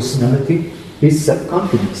strong personality is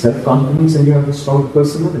self-confidence. Self-confidence and you have a strong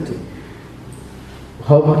personality.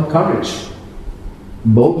 How about courage?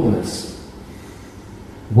 Boldness?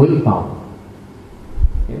 Willpower?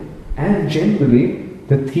 And generally,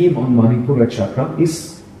 the theme on Manipura chakra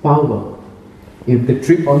is power. If the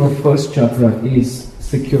trip on the first chakra is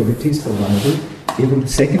security, survival, even the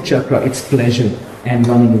second chakra, it's pleasure and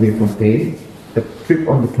running away from pain. The trip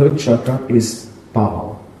on the third chakra is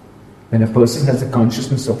power. When a person has a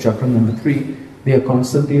consciousness of chakra number 3, they are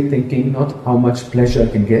constantly thinking not how much pleasure I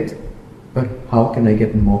can get, but how can I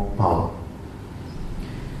get more power.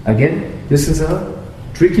 Again, this is a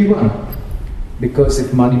tricky one. Because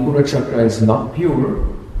if Manipura chakra is not pure,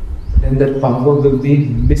 then that power will be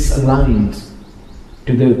misaligned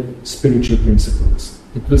to the spiritual principles.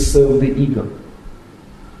 It will serve the ego.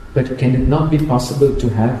 But can it not be possible to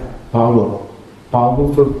have power,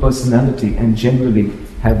 powerful personality, and generally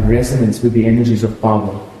have resonance with the energies of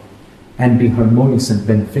power and be harmonious and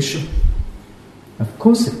beneficial? Of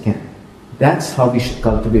course it can. That's how we should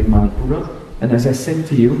cultivate Manipura. And as I said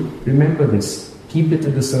to you, remember this. Keep it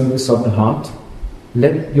in the service of the heart.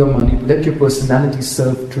 Let your personality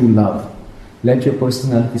serve true love. Let your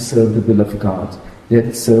personality serve the will of God. Let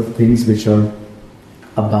it serve things which are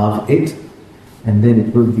above it, and then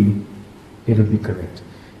it will be correct.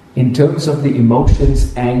 In terms of the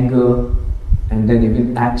emotions, anger, and then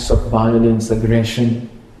even acts of violence, aggression,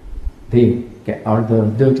 they are the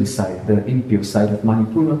dirty side, the impure side of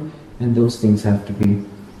Manipura, and those things have to be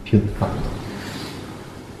purified.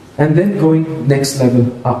 And then going next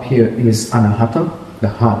level up here is Anahata, the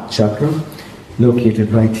heart chakra,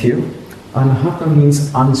 located right here. Anahata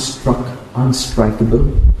means unstruck,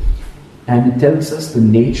 unstrikable, and it tells us the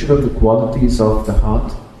nature of the qualities of the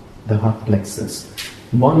heart plexus.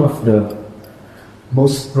 One of the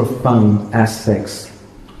most profound aspects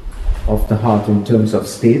of the heart in terms of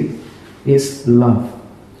state is love.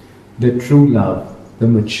 The true love, the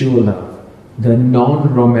mature love, the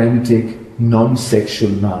non-romantic,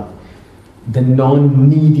 non-sexual love, the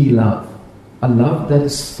non-needy love, a love that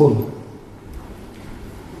is full.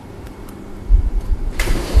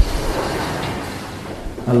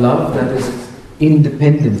 A love that is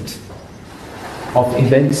independent of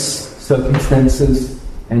events, circumstances,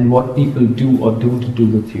 and what people do or don't do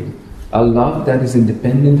with you. A love that is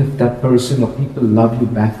independent if that person or people love you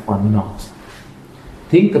back or not.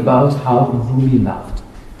 Think about how Rumi loved.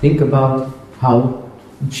 Think about how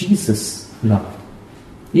Jesus loved.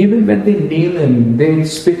 Even when they nail him, they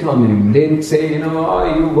spit on him, they say,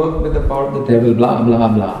 you work with the power of the devil, blah, blah,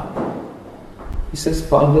 blah. He says,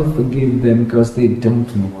 Father, forgive them because they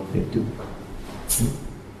don't know what they do.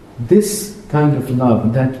 This kind of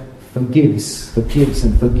love that forgives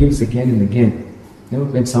and forgives again and again.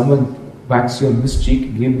 When someone whacks you on this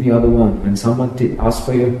cheek, give the other one. When someone asks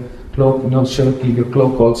for your cloak, shirt, give your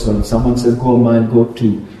cloak also. If someone says, go a mile, go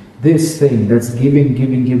 2. This thing that's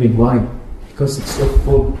giving. Why? Because it's so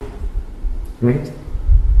full. Right?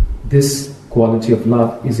 This quality of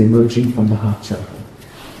love is emerging from the heart chakra.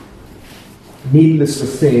 Needless to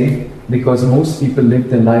say, because most people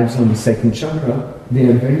live their lives on the second chakra, they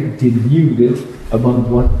are very deluded about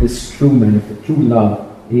what this true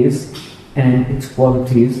love is and its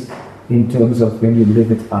qualities in terms of when you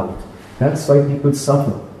live it out. That's why people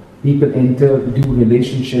suffer. People do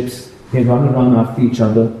relationships, they run around after each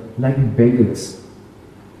other like beggars.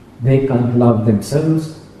 They can't love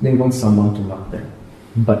themselves, they want someone to love them.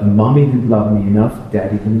 But mommy didn't love me enough,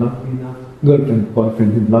 daddy didn't love me enough, girlfriend,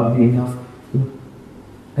 boyfriend didn't love me enough.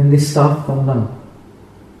 And they start from love.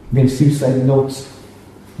 They have suicide notes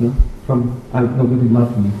from nobody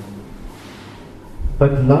loved me.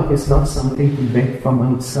 But love is not something to beg from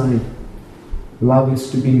outside. Love is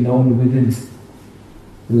to be known within.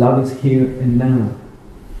 Love is here and now.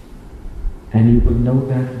 And you will know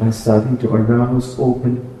that by starting to arouse,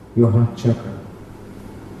 open your heart chakra.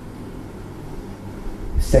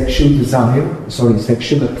 Sexual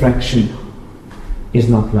attraction is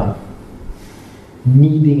not love.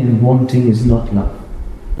 Needing and wanting is not love.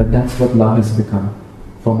 But that's what love has become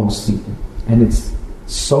for most people. And it's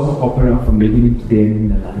soap opera from beginning to the end in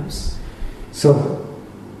their lives. So,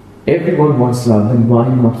 everyone wants love, then why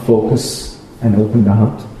not focus and open the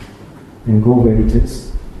heart and go where it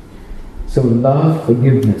is? So love,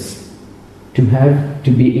 forgiveness, to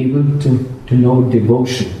be able to know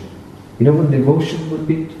devotion. You know what devotion would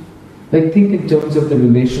be? Like think in terms of the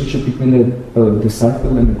relationship between a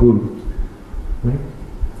disciple and a guru. Right?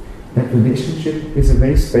 That relationship is a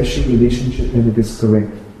very special relationship when it is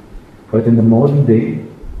correct. But in the modern day,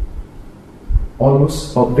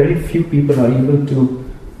 almost or very few people are able to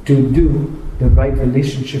do the right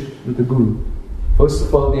relationship with the guru. First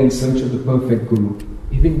of all, they're in search of the perfect guru.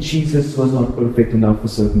 Even Jesus was not perfect enough for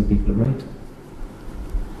certain people, right?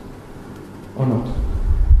 Or not?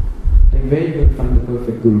 Like where you will find the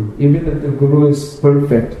perfect guru? Even if the guru is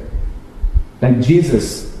perfect, like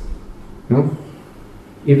Jesus, you know,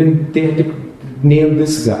 even they had to nail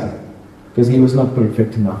this guy because he was not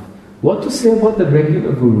perfect enough. What to say about the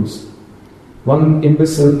regular gurus? One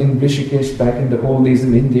imbecile in Rishikesh back in the old days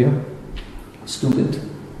in India, student,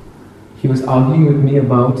 he was arguing with me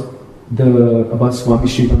about Swami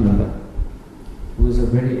Shivananda, who was a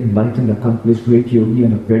very enlightened, accomplished, great yogi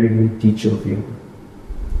and a very great teacher of yoga.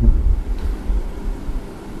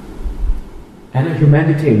 And a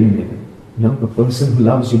humanitarian even, you know, a person who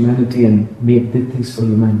loves humanity and did things for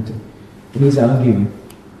humanity. And he's arguing.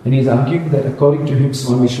 And he's arguing that according to him,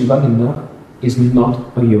 Swami Shivananda is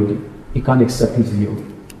not a yogi. He can't accept he's a yogi.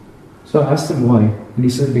 So I asked him why. And he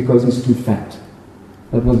said because he's too fat.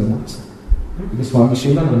 That was his answer. Because Swami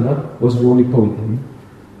Shivananda was roly-poly.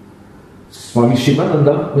 Swami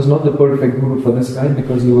Shivananda was not the perfect guru for this guy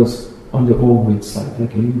because he was on the overweight side,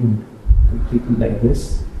 like even completely like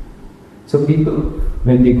this. So people,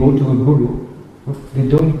 when they go to a guru, they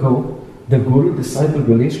don't go. The guru-disciple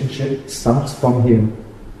relationship starts from here.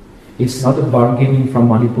 It's not a bargaining from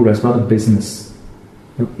Manipura, it's not a business.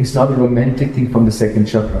 It's not a romantic thing from the second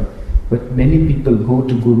chakra. But many people go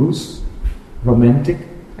to gurus, romantic,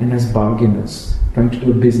 and as bargainers, trying to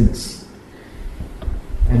do a business.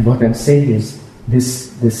 And what I'm saying is,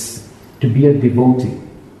 this to be a devotee,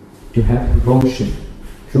 to have devotion,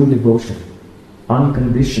 true devotion,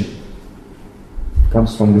 unconditioned,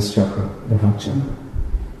 comes from this chakra, the heart chakra.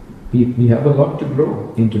 We have a lot to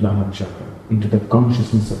grow into the heart chakra, into the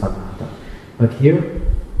consciousness of Anatta. But here,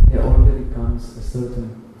 there already comes a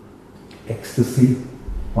certain ecstasy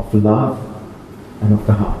of love and of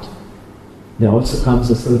the heart. There also comes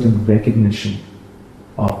a certain recognition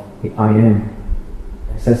of the I am.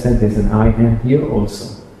 As I said, there's an I am here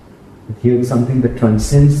also. But here is something that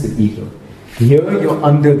transcends the ego. Here you're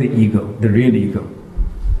under the ego, the real ego.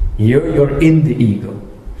 Here you're in the ego.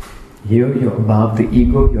 Here you're above the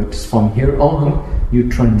ego. From here on,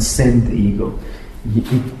 you transcend the ego.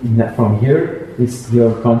 From here,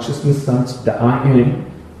 your consciousness starts, the I am,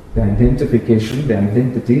 the identification, the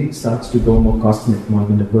identity starts to go more cosmic, more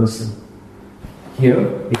universal. Here,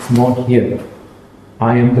 it's more here.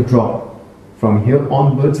 I am the drop. From here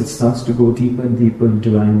onwards, it starts to go deeper and deeper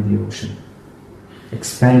into I am the ocean.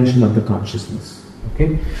 Expansion of the consciousness.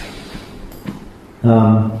 Okay?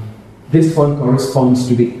 This one corresponds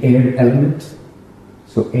to the air element.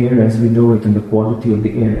 So air, as we know it, and the quality of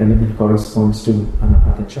the air element corresponds to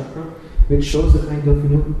Anahata chakra, which shows the kind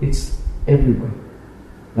of, it's everywhere.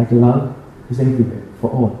 Like love is everywhere,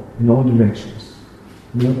 for all, in all directions.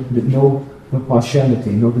 No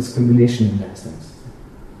partiality, no discrimination in that sense.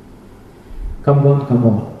 Come on, come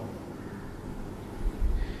on.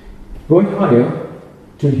 Going higher,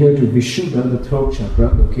 here to Vishuddha, the throat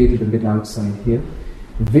chakra, located a bit outside here.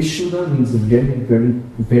 Vishuddha means very, very,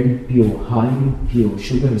 very pure, highly pure.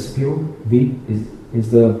 Shuddha is pure, V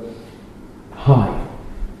is the high.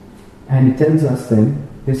 And it tells us then,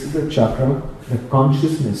 this is a chakra, the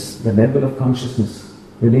consciousness, the level of consciousness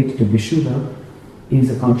related to Vishuddha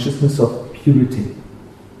is a consciousness of purity.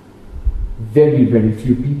 Very, very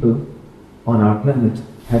few people on our planet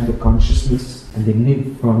have the consciousness and they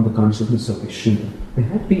live from the consciousness of Vishuddha. They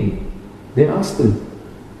have been, they are still,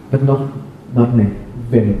 but not many,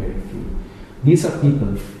 very, very few. These are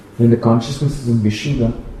people, when the consciousness is in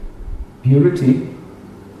Vishuddha, purity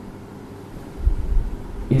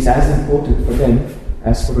is as important for them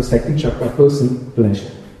as for a second chakra person,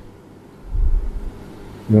 pleasure.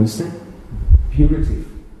 You understand? Purity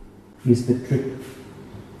is the trip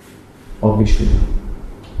of Vishuddha.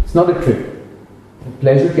 It's not a trip.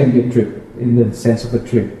 Pleasure can be a trip in the sense of a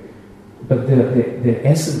trip, but the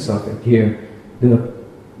essence of it here,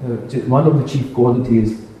 one of the chief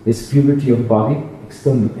qualities is purity of body,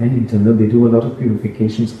 external and internal. They do a lot of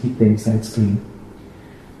purifications, keep the insides clean.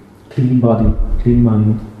 Clean body, clean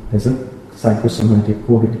mind. There's a psychosomatic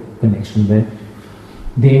connection there.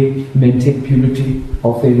 They maintain purity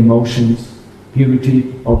of their emotions,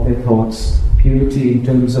 purity of their thoughts, purity in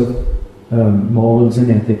terms of morals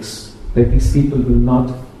and ethics. That these people will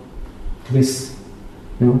not twist,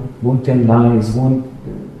 won't tell lies,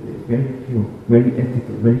 very pure, very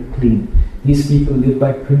ethical, very clean. These people live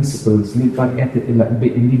by principles, live by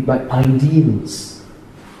ideals.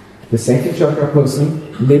 The second chakra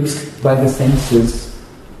person lives by the senses,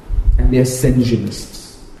 and they are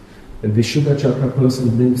sensualists. The Vishuddha chakra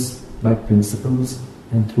person lives by principles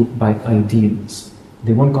and by ideals.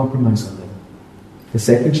 They won't compromise on them. The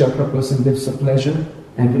second chakra person lives for pleasure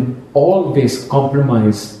and will always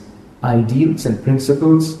compromise ideals and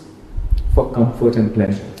principles for comfort and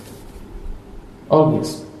pleasure.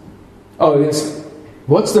 Always. Oh yes,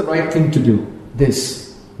 what's the right thing to do?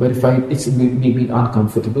 This. But if it's maybe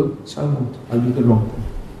uncomfortable, so I won't. I'll do the wrong thing.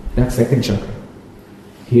 That's second chakra.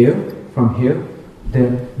 From here,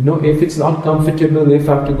 if it's not comfortable, if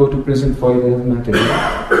I have to go to prison for it, it doesn't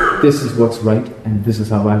matter. This is what's right, and this is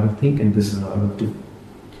how I will think, and this is how I will do.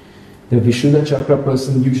 The Vishuddha chakra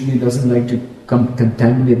person usually doesn't like to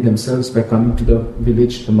contaminate themselves by coming to the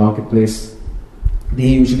village, the marketplace. They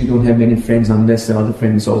usually don't have many friends unless their other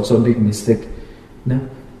friends also a big mistake. No?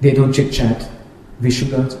 They don't chit-chat.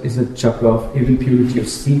 Vishuddha is a chakra of impurity of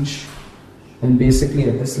speech. And basically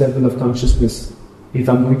at this level of consciousness, if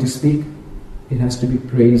I'm going to speak, it has to be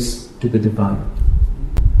praise to the divine.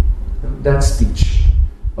 That's speech.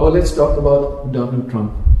 Oh, let's talk about Donald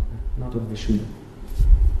Trump, not of Vishuddha.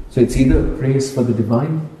 So it's either praise for the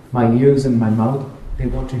divine, my ears and my mouth, they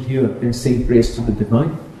want to hear and sing praise to the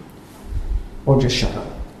divine, or just shut up.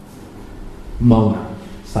 Mauna,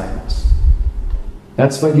 silence.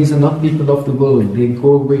 That's why these are not people of the world. They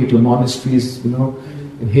go away to monasteries,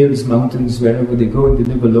 hills, mountains, wherever they go, and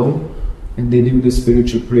they live alone, and they do the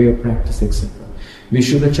spiritual prayer practice, etc.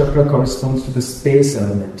 Vishuddha chakra corresponds to the space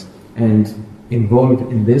element, and involved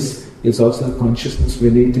in this is also the consciousness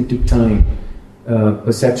related to time.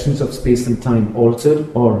 Perceptions of space and time altered,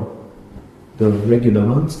 or the regular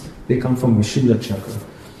ones, they come from Vishuddha chakra.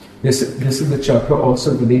 This is the chakra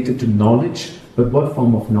also related to knowledge, but what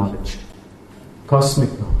form of knowledge? Cosmic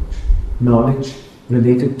knowledge. Knowledge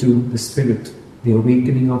related to the spirit, the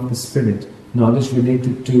awakening of the spirit. Knowledge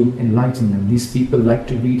related to enlightenment. These people like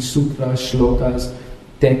to read sutras, shlokas,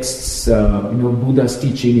 texts, Buddha's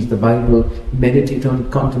teachings, the Bible, meditate on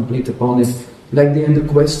it, contemplate upon it, like they're in the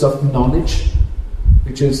quest of knowledge,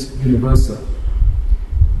 which is universal.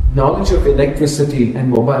 Knowledge of electricity and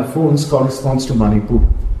mobile phones corresponds to Manipur.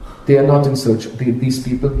 They are not in search. These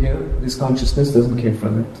people here, this consciousness doesn't care for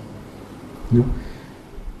that. No?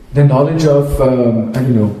 The knowledge of,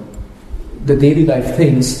 the daily life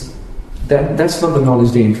things, that's not the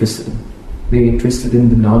knowledge they're interested in. They're interested in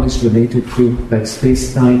the knowledge related to like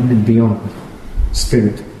space, time and beyond.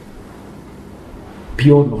 Spirit.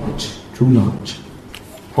 Pure knowledge, true knowledge.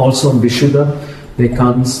 Also in Vishuddha, there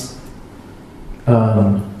comes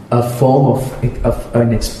a form of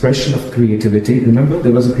an expression of creativity. Remember,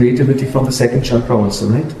 there was a creativity from the second chakra also,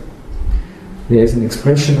 right? There is an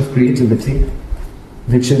expression of creativity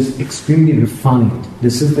which is extremely refined.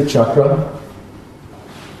 This is the chakra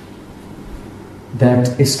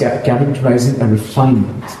that is characterizing a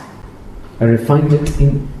refinement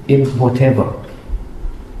in whatever.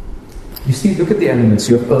 You see, look at the elements.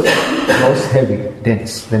 You have earth, gross, heavy,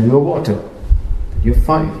 dense. Then you have water. Then you have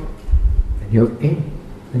fire. Then you have air.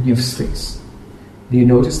 Then you have space. Do you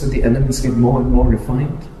notice that the elements get more and more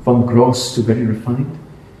refined? From gross to very refined?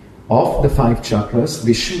 Of the 5 chakras,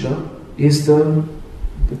 Vishuddha is the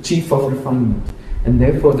chief of refinement. And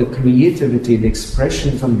therefore the creativity, the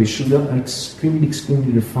expressions on Vishuddha are extremely,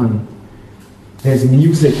 extremely refined. There's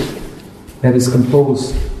music that is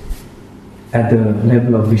composed at the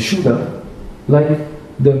level of Vishuddha, like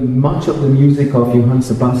much of the music of Johann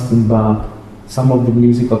Sebastian Bach, some of the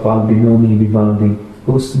music of Albinoni, Vivaldi,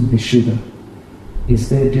 goes to Vishuddha. Is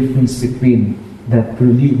there a difference between that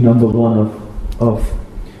prelude number 1 of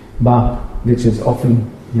Bach, which is often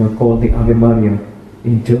called the Ave Maria,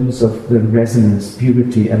 in terms of the resonance,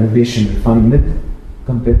 purity, elevation, refinement,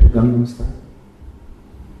 compared to Gangnam Style?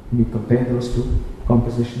 When you compare those two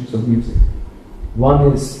compositions of music,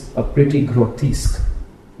 one is a pretty grotesque,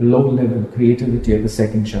 low-level creativity of the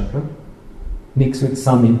second chakra, mixed with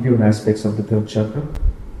some impure aspects of the third chakra.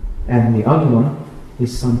 And the other one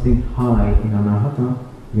is something high in Anahata,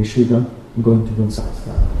 Vishuddha, going towards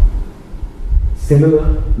Samskara.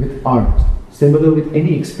 Similar with art, similar with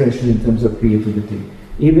any expression in terms of creativity.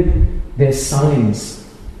 Even there's science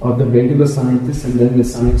of the regular scientists and then the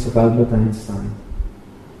science of Albert Einstein.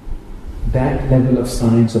 That level of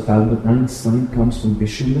science of Albert Einstein comes from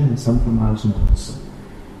Vishuddha and some from Ajna also.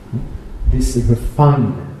 This is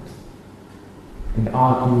refinement in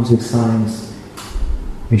art, music, science,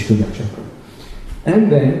 Vishuddha chakra.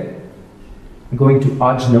 And then, going to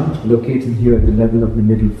Ajna, located here at the level of the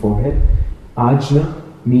middle forehead. Ajna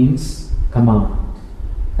means command.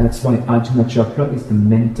 That's why Ajna chakra is the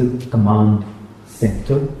mental command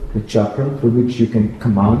center, the chakra through which you can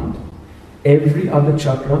command every other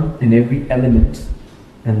chakra and every element.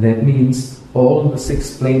 And that means all the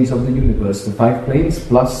 6 planes of the universe, the 5 planes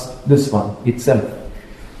plus this one itself.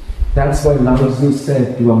 That's why Lao Tzu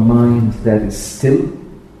said, to a mind that is still,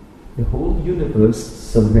 the whole universe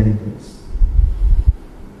surrenders.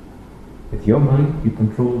 With your mind, you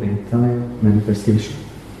control the entire manifestation.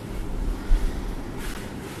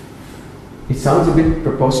 It sounds a bit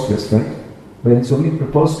preposterous, right? But it's only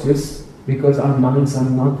preposterous because our minds are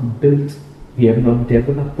not built, we have not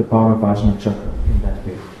developed the power of Ajna chakra in that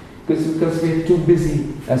way. Because we are too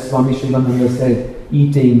busy, as Swami Shivananda said,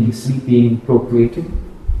 eating, sleeping, procreating,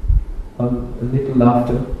 a little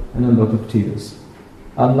laughter and a lot of tears.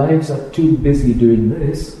 Our lives are too busy doing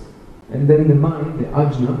this, and then the mind, the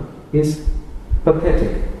ajna, is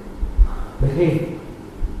pathetic. But hey,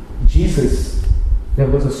 Jesus, there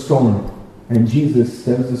was a storm, and Jesus,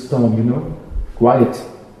 there was a storm, quiet,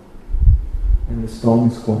 and the storm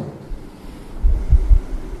is quiet.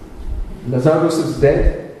 Lazarus is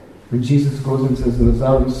dead, and Jesus goes and says,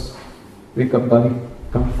 Lazarus, wake up buddy,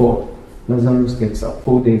 come forth. Lazarus gets up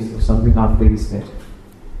 4 days or something after he's dead.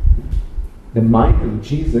 The mind of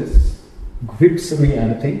Jesus grips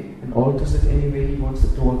reality and alters it any way he wants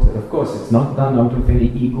it to alter. Of course, it's not done out of any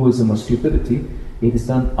egoism or stupidity. It is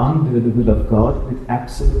done under the will of God with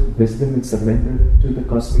absolute wisdom and surrender to the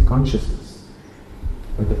cosmic consciousness.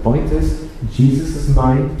 But the point is, Jesus'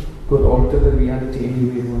 mind could alter the reality any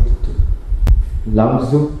way he wanted to. Lao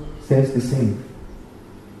Tzu says the same.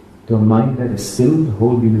 To a mind that is still, the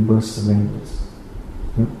whole universe surrenders.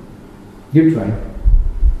 You try.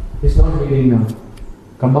 It's not raining now.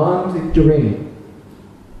 Command it to rain.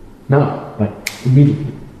 Now, but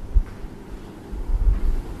immediately.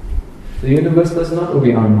 The universe does not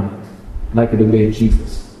obey our mind like it obeyed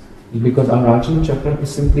Jesus. It's because our Ajna chakra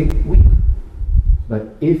is simply weak.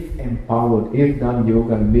 But if empowered, if done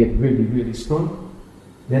yoga and made really, really strong,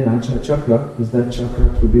 then Ajna chakra is that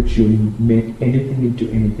chakra through which you make anything into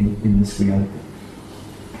anything in this reality.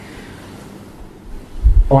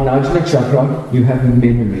 On Ajna chakra, you have a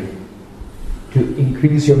memory. To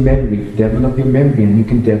increase your memory, to develop your memory, and you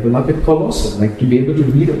can develop it colossal, like to be able to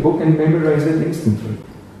read a book and memorize it instantly.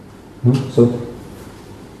 So,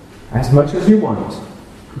 as much as you want,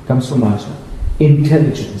 it comes from Ajna.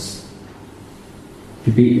 Intelligence.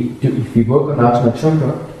 If you work on Ajna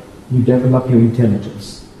chakra, you develop your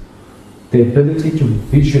intelligence. The ability to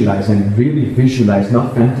visualize, and really visualize,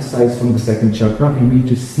 not fantasize from the second chakra, you need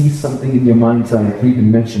to see something in your mind's eye,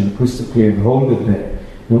 3-dimensional, crystal clear, and hold it there.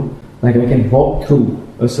 Like I can walk through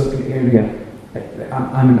a certain area.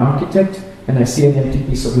 I'm an architect and I see an empty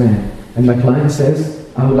piece of land. And my client says,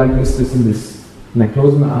 I would like this, this and this. And I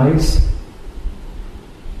close my eyes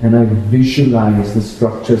and I visualize the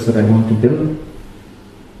structures that I want to build.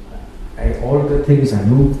 I alter things, I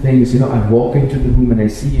move things, I walk into the room and I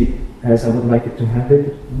see it as I would like it to have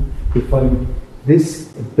it. This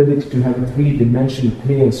ability to have a 3-dimensional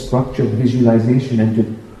clear structured visualization and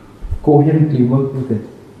to coherently work with it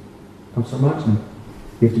comes from Ajna.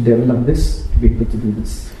 You have to develop this to be able to do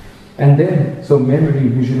this. And then, so memory,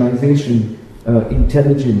 visualization,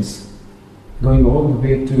 intelligence, going all the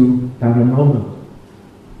way to paranormal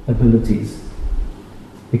abilities.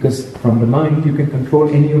 Because from the mind you can control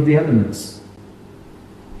any of the elements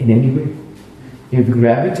in any way. If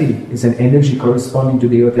gravity is an energy corresponding to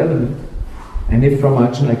the earth element, and if from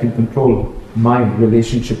Ajna I can control my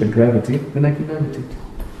relationship with gravity, then I can meditate.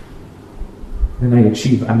 Then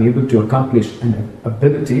I'm able to accomplish an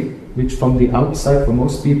ability which from the outside for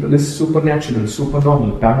most people is supernatural,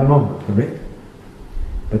 supernormal, paranormal, correct?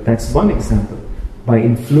 But that's one example. By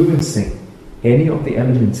influencing any of the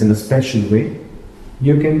elements in a special way,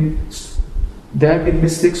 you can, there have been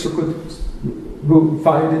mystics who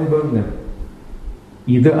fired and burned them.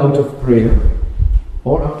 Either out of prayer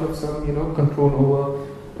or out of some, control over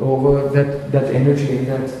over that energy and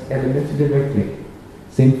that element directly.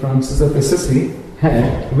 St. Francis of Assisi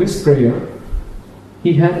had, with prayer,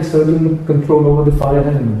 he had a certain control over the fire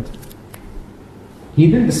element. He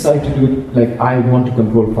didn't decide to do it like, I want to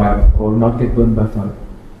control fire or not get burned by fire.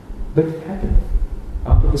 But it happened.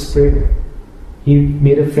 After this prayer, he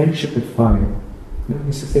made a friendship with fire. He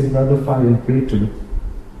used to say, brother fire, and pray to it.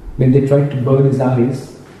 When they tried to burn his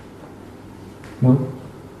eyes,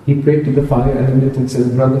 he prayed to the fire element and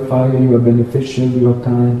said, brother fire, you are beneficial, you are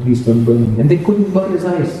kind, please don't burn me. And they couldn't burn his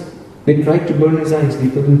eyes. They tried to burn his eyes, they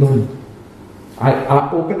couldn't burn it.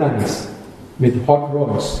 Open eyes with hot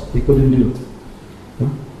rods, they couldn't do it.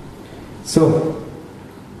 So,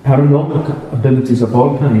 paranormal abilities of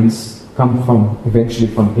all kinds come eventually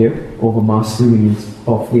from here, over mastering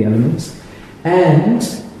of the elements. And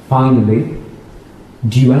finally,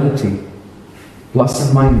 duality, plus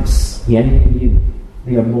and minus, yang and yin.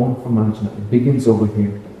 They are born from Ajna. It begins over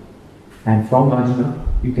here. And from Ajna,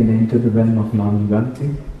 you can enter the realm of non-duality,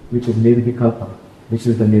 which is Nirvikalpa, which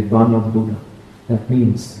is the Nirvana of Buddha. That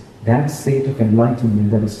means that state of enlightenment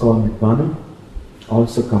that is called Nirvana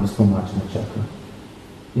also comes from Ajna Chakra.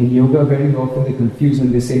 In yoga, very often they confuse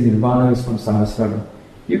and they say Nirvana is from Sahasrara.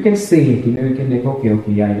 You can say it, you can think,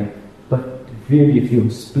 okay, yeah. But really, if you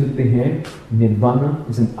split the hair, Nirvana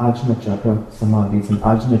is an Ajna Chakra Samadhi, it's an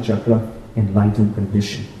Ajna Chakra enlightened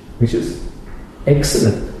condition, which is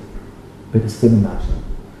excellent, but it's still an Ajna.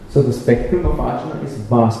 So the spectrum of Ajna is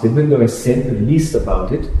vast, even though I said the least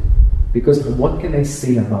about it, because what can I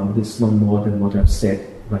say about this no more than what I've said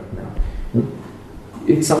right now?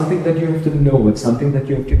 It's something that you have to know, it's something that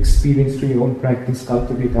you have to experience through your own practice,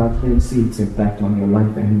 cultivate Ajna and see its impact on your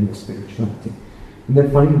life and your spirituality. And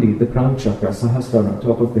then finally, the crown chakra, Sahasrara,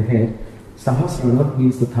 top of the head. Sahasrara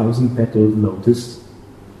means the 1,000-petaled lotus.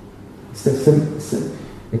 It's a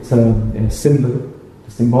symbol,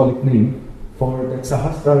 a symbolic name for that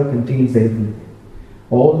Sahasrara contains everything.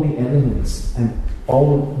 All the elements and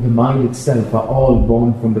all the mind itself are all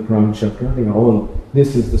born from the crown chakra. They are all,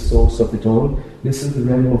 this is the source of it all. This is the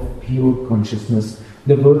realm of pure consciousness.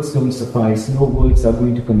 The words don't suffice. No words are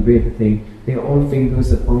going to convey the thing. They are all fingers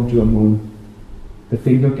that point to a moon. The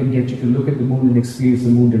finger can get you to look at the moon and experience the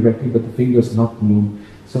moon directly, but the finger is not the moon.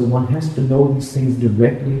 So one has to know these things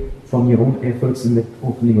directly from your own efforts in the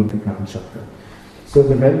opening of the crown chakra. So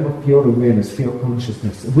the realm of pure awareness, pure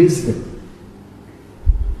consciousness, wisdom.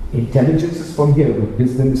 Intelligence is from here, but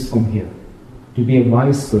wisdom is from here. To be a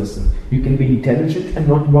wise person, you can be intelligent and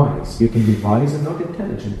not wise. You can be wise and not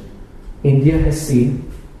intelligent. India has seen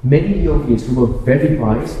many yogis who were very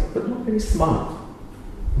wise, but not very smart.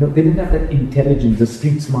 No, they didn't have that intelligence, the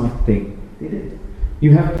street smart thing. They did.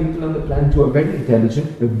 You have people on the planet who are very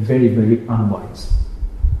intelligent, but very, very unwise.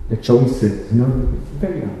 The choices,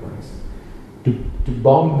 very unwise. To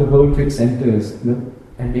bomb the World Trade Centers,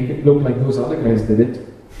 and make it look like those other guys did it,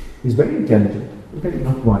 is very intelligent, but very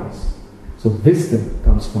not wise. So wisdom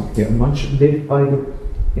comes from here. One should live by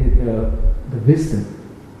the wisdom.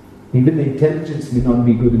 Even the intelligence may not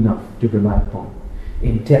be good enough to rely upon.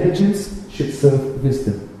 Intelligence should serve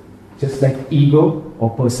wisdom. Just like ego or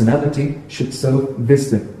personality should serve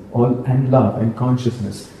wisdom and love and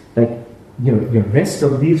consciousness. Like your rest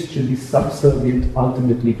of these should be subservient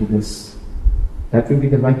ultimately to this. That will be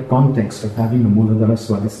the right context of having a Muladhara,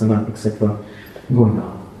 Swadhisthana, etc. going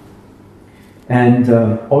on. And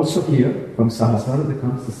also here, from Sahasrara, there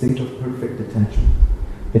comes the state of perfect detachment.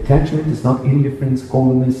 Detachment is not indifference,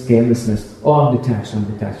 coldness, carelessness. Oh, I'm detached,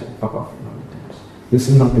 fuck off, I'm not detached. This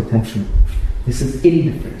is not detachment. This is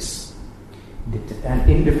indifference. And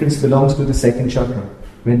indifference belongs to the second chakra.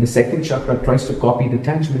 When the second chakra tries to copy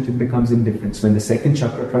detachment, it becomes indifference. When the second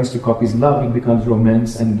chakra tries to copy love, it becomes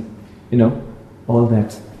romance and, all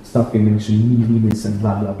that stuff we mentioned, neediness and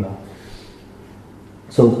blah, blah, blah.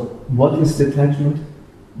 So, what is detachment?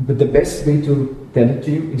 But the best way to tell it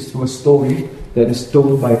to you is through a story that is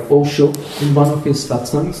told by Osho in one of his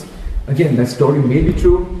satsangs. Again, that story may be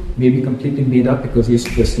true, may be completely made up because he used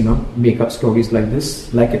to just, make up stories like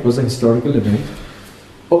this, like it was a historical event.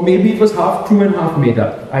 Or maybe it was half true and half made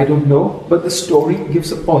up. I don't know, but the story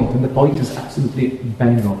gives a point, and the point is absolutely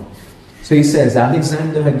bang on. So he says,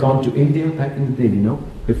 Alexander had gone to India back in the day,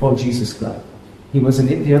 before Jesus Christ. He was in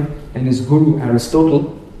India, and his guru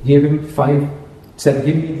Aristotle gave him said,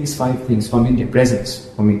 give me these 5 things from India, presents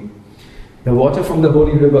for me. The water from the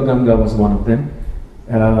holy river Ganga was one of them.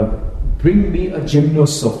 Bring me a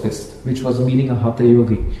gymnosophist, which was meaning a hatha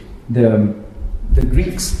yogi. The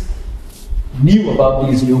Greeks knew about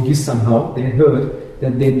these yogis somehow. They heard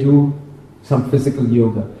that they do some physical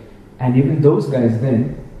yoga. And even those guys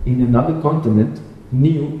then, in another continent,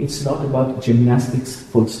 knew it's not about gymnastics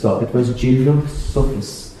full stop. It was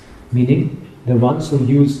gymnosophists, meaning the ones who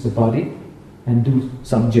use the body and do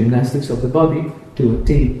some gymnastics of the body to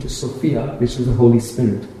attain to Sophia, which is the Holy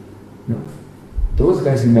Spirit. No? Those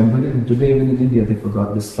guys remembered it, and today even in India they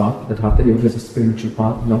forgot this thought that Hatha Yoga is a spiritual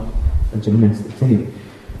path, not a gymnastics. Anyway,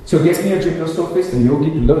 so get me a gymnosophist, a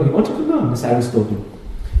yogi to learn. He wanted to learn this Aristotle.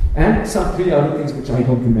 And some 3 other things which I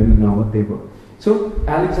don't remember now what they were. So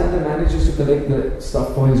Alexander manages to collect the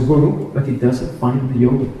stuff for his guru, but he doesn't find the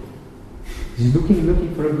yogi. He's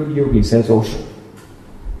looking for a good yogi, says Osho.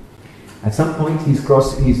 At some point he's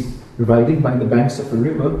riding by the banks of a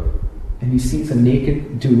river and he sees a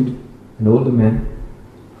naked dude, an older man,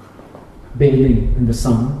 bathing in the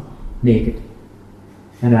sun, naked.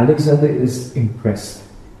 And Alexander is impressed.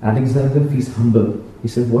 Alexander feels humble. He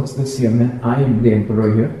says, what's this here, man? I am the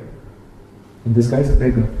emperor here. And this guy's a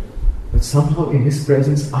beggar. But somehow in his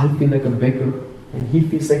presence, I feel like a beggar. And he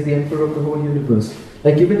feels like the emperor of the whole universe.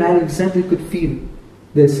 Like even Alexander could feel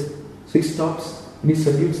this. So he stops and he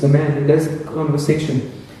salutes the man and there's a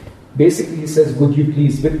conversation. Basically he says, would you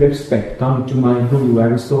please, with respect, come to my guru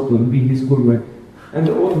Aristotle and be his guru. And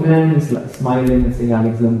the old man is like smiling and saying,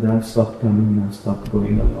 Alexander, I've stopped coming, I've stopped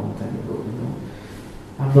going a long time ago.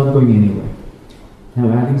 I'm not going anywhere.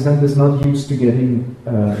 Now Alexander is not used to getting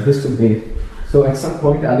disobeyed. So at some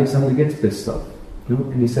point Alexander gets pissed off.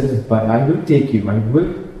 And he says, but I will take you to my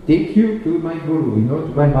guru, to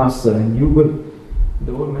my master, and you will.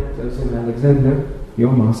 The old man tells him, Alexander,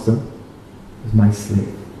 your master is my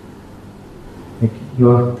slave. Like you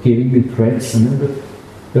are giving me threats. Remember,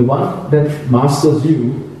 the one that masters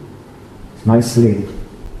you is my slave.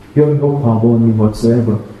 You have no power on me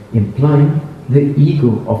whatsoever. Implying the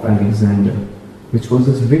ego of Alexander, which was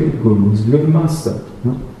his real guru, his real master.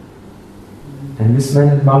 And this man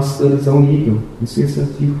had mastered his own ego. And so he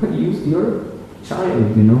says, you're a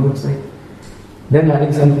child, it's like. Then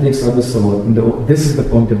Alexander takes out the sword, and this is the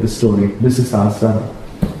point of the story. This is Sahasrara.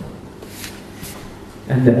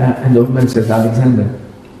 And the old man says, Alexander,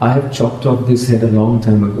 I have chopped off this head a long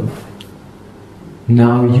time ago.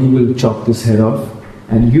 Now you will chop this head off,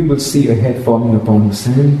 and you will see a head falling upon the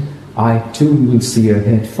sand. I too will see a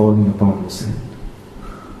head falling upon the sand.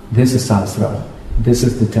 This is Sahasrara. This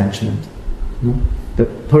is detachment. The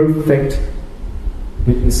perfect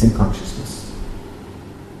witnessing consciousness.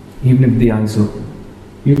 Even if the eyes open.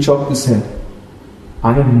 You chop this head.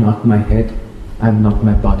 I am not my head. I am not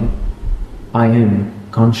my body. I am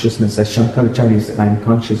consciousness. As Shankaracharya said, I am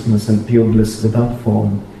consciousness and pure bliss without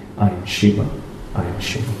form. I am Shiva. I am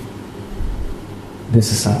Shiva.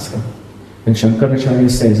 This is Sahasrara. When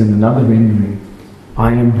Shankaracharya says in another rendering,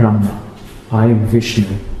 I am Brahma, I am Vishnu,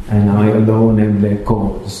 and I alone am their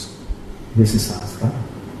cause. This is Sahasrara.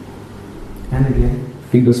 And again,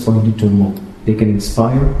 fingers pointing to more. They can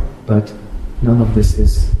inspire, but none of this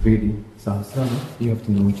is really Sahasrara. You have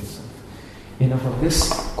to know it yourself. Enough of this,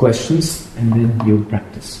 questions, and then you'll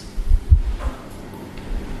practice.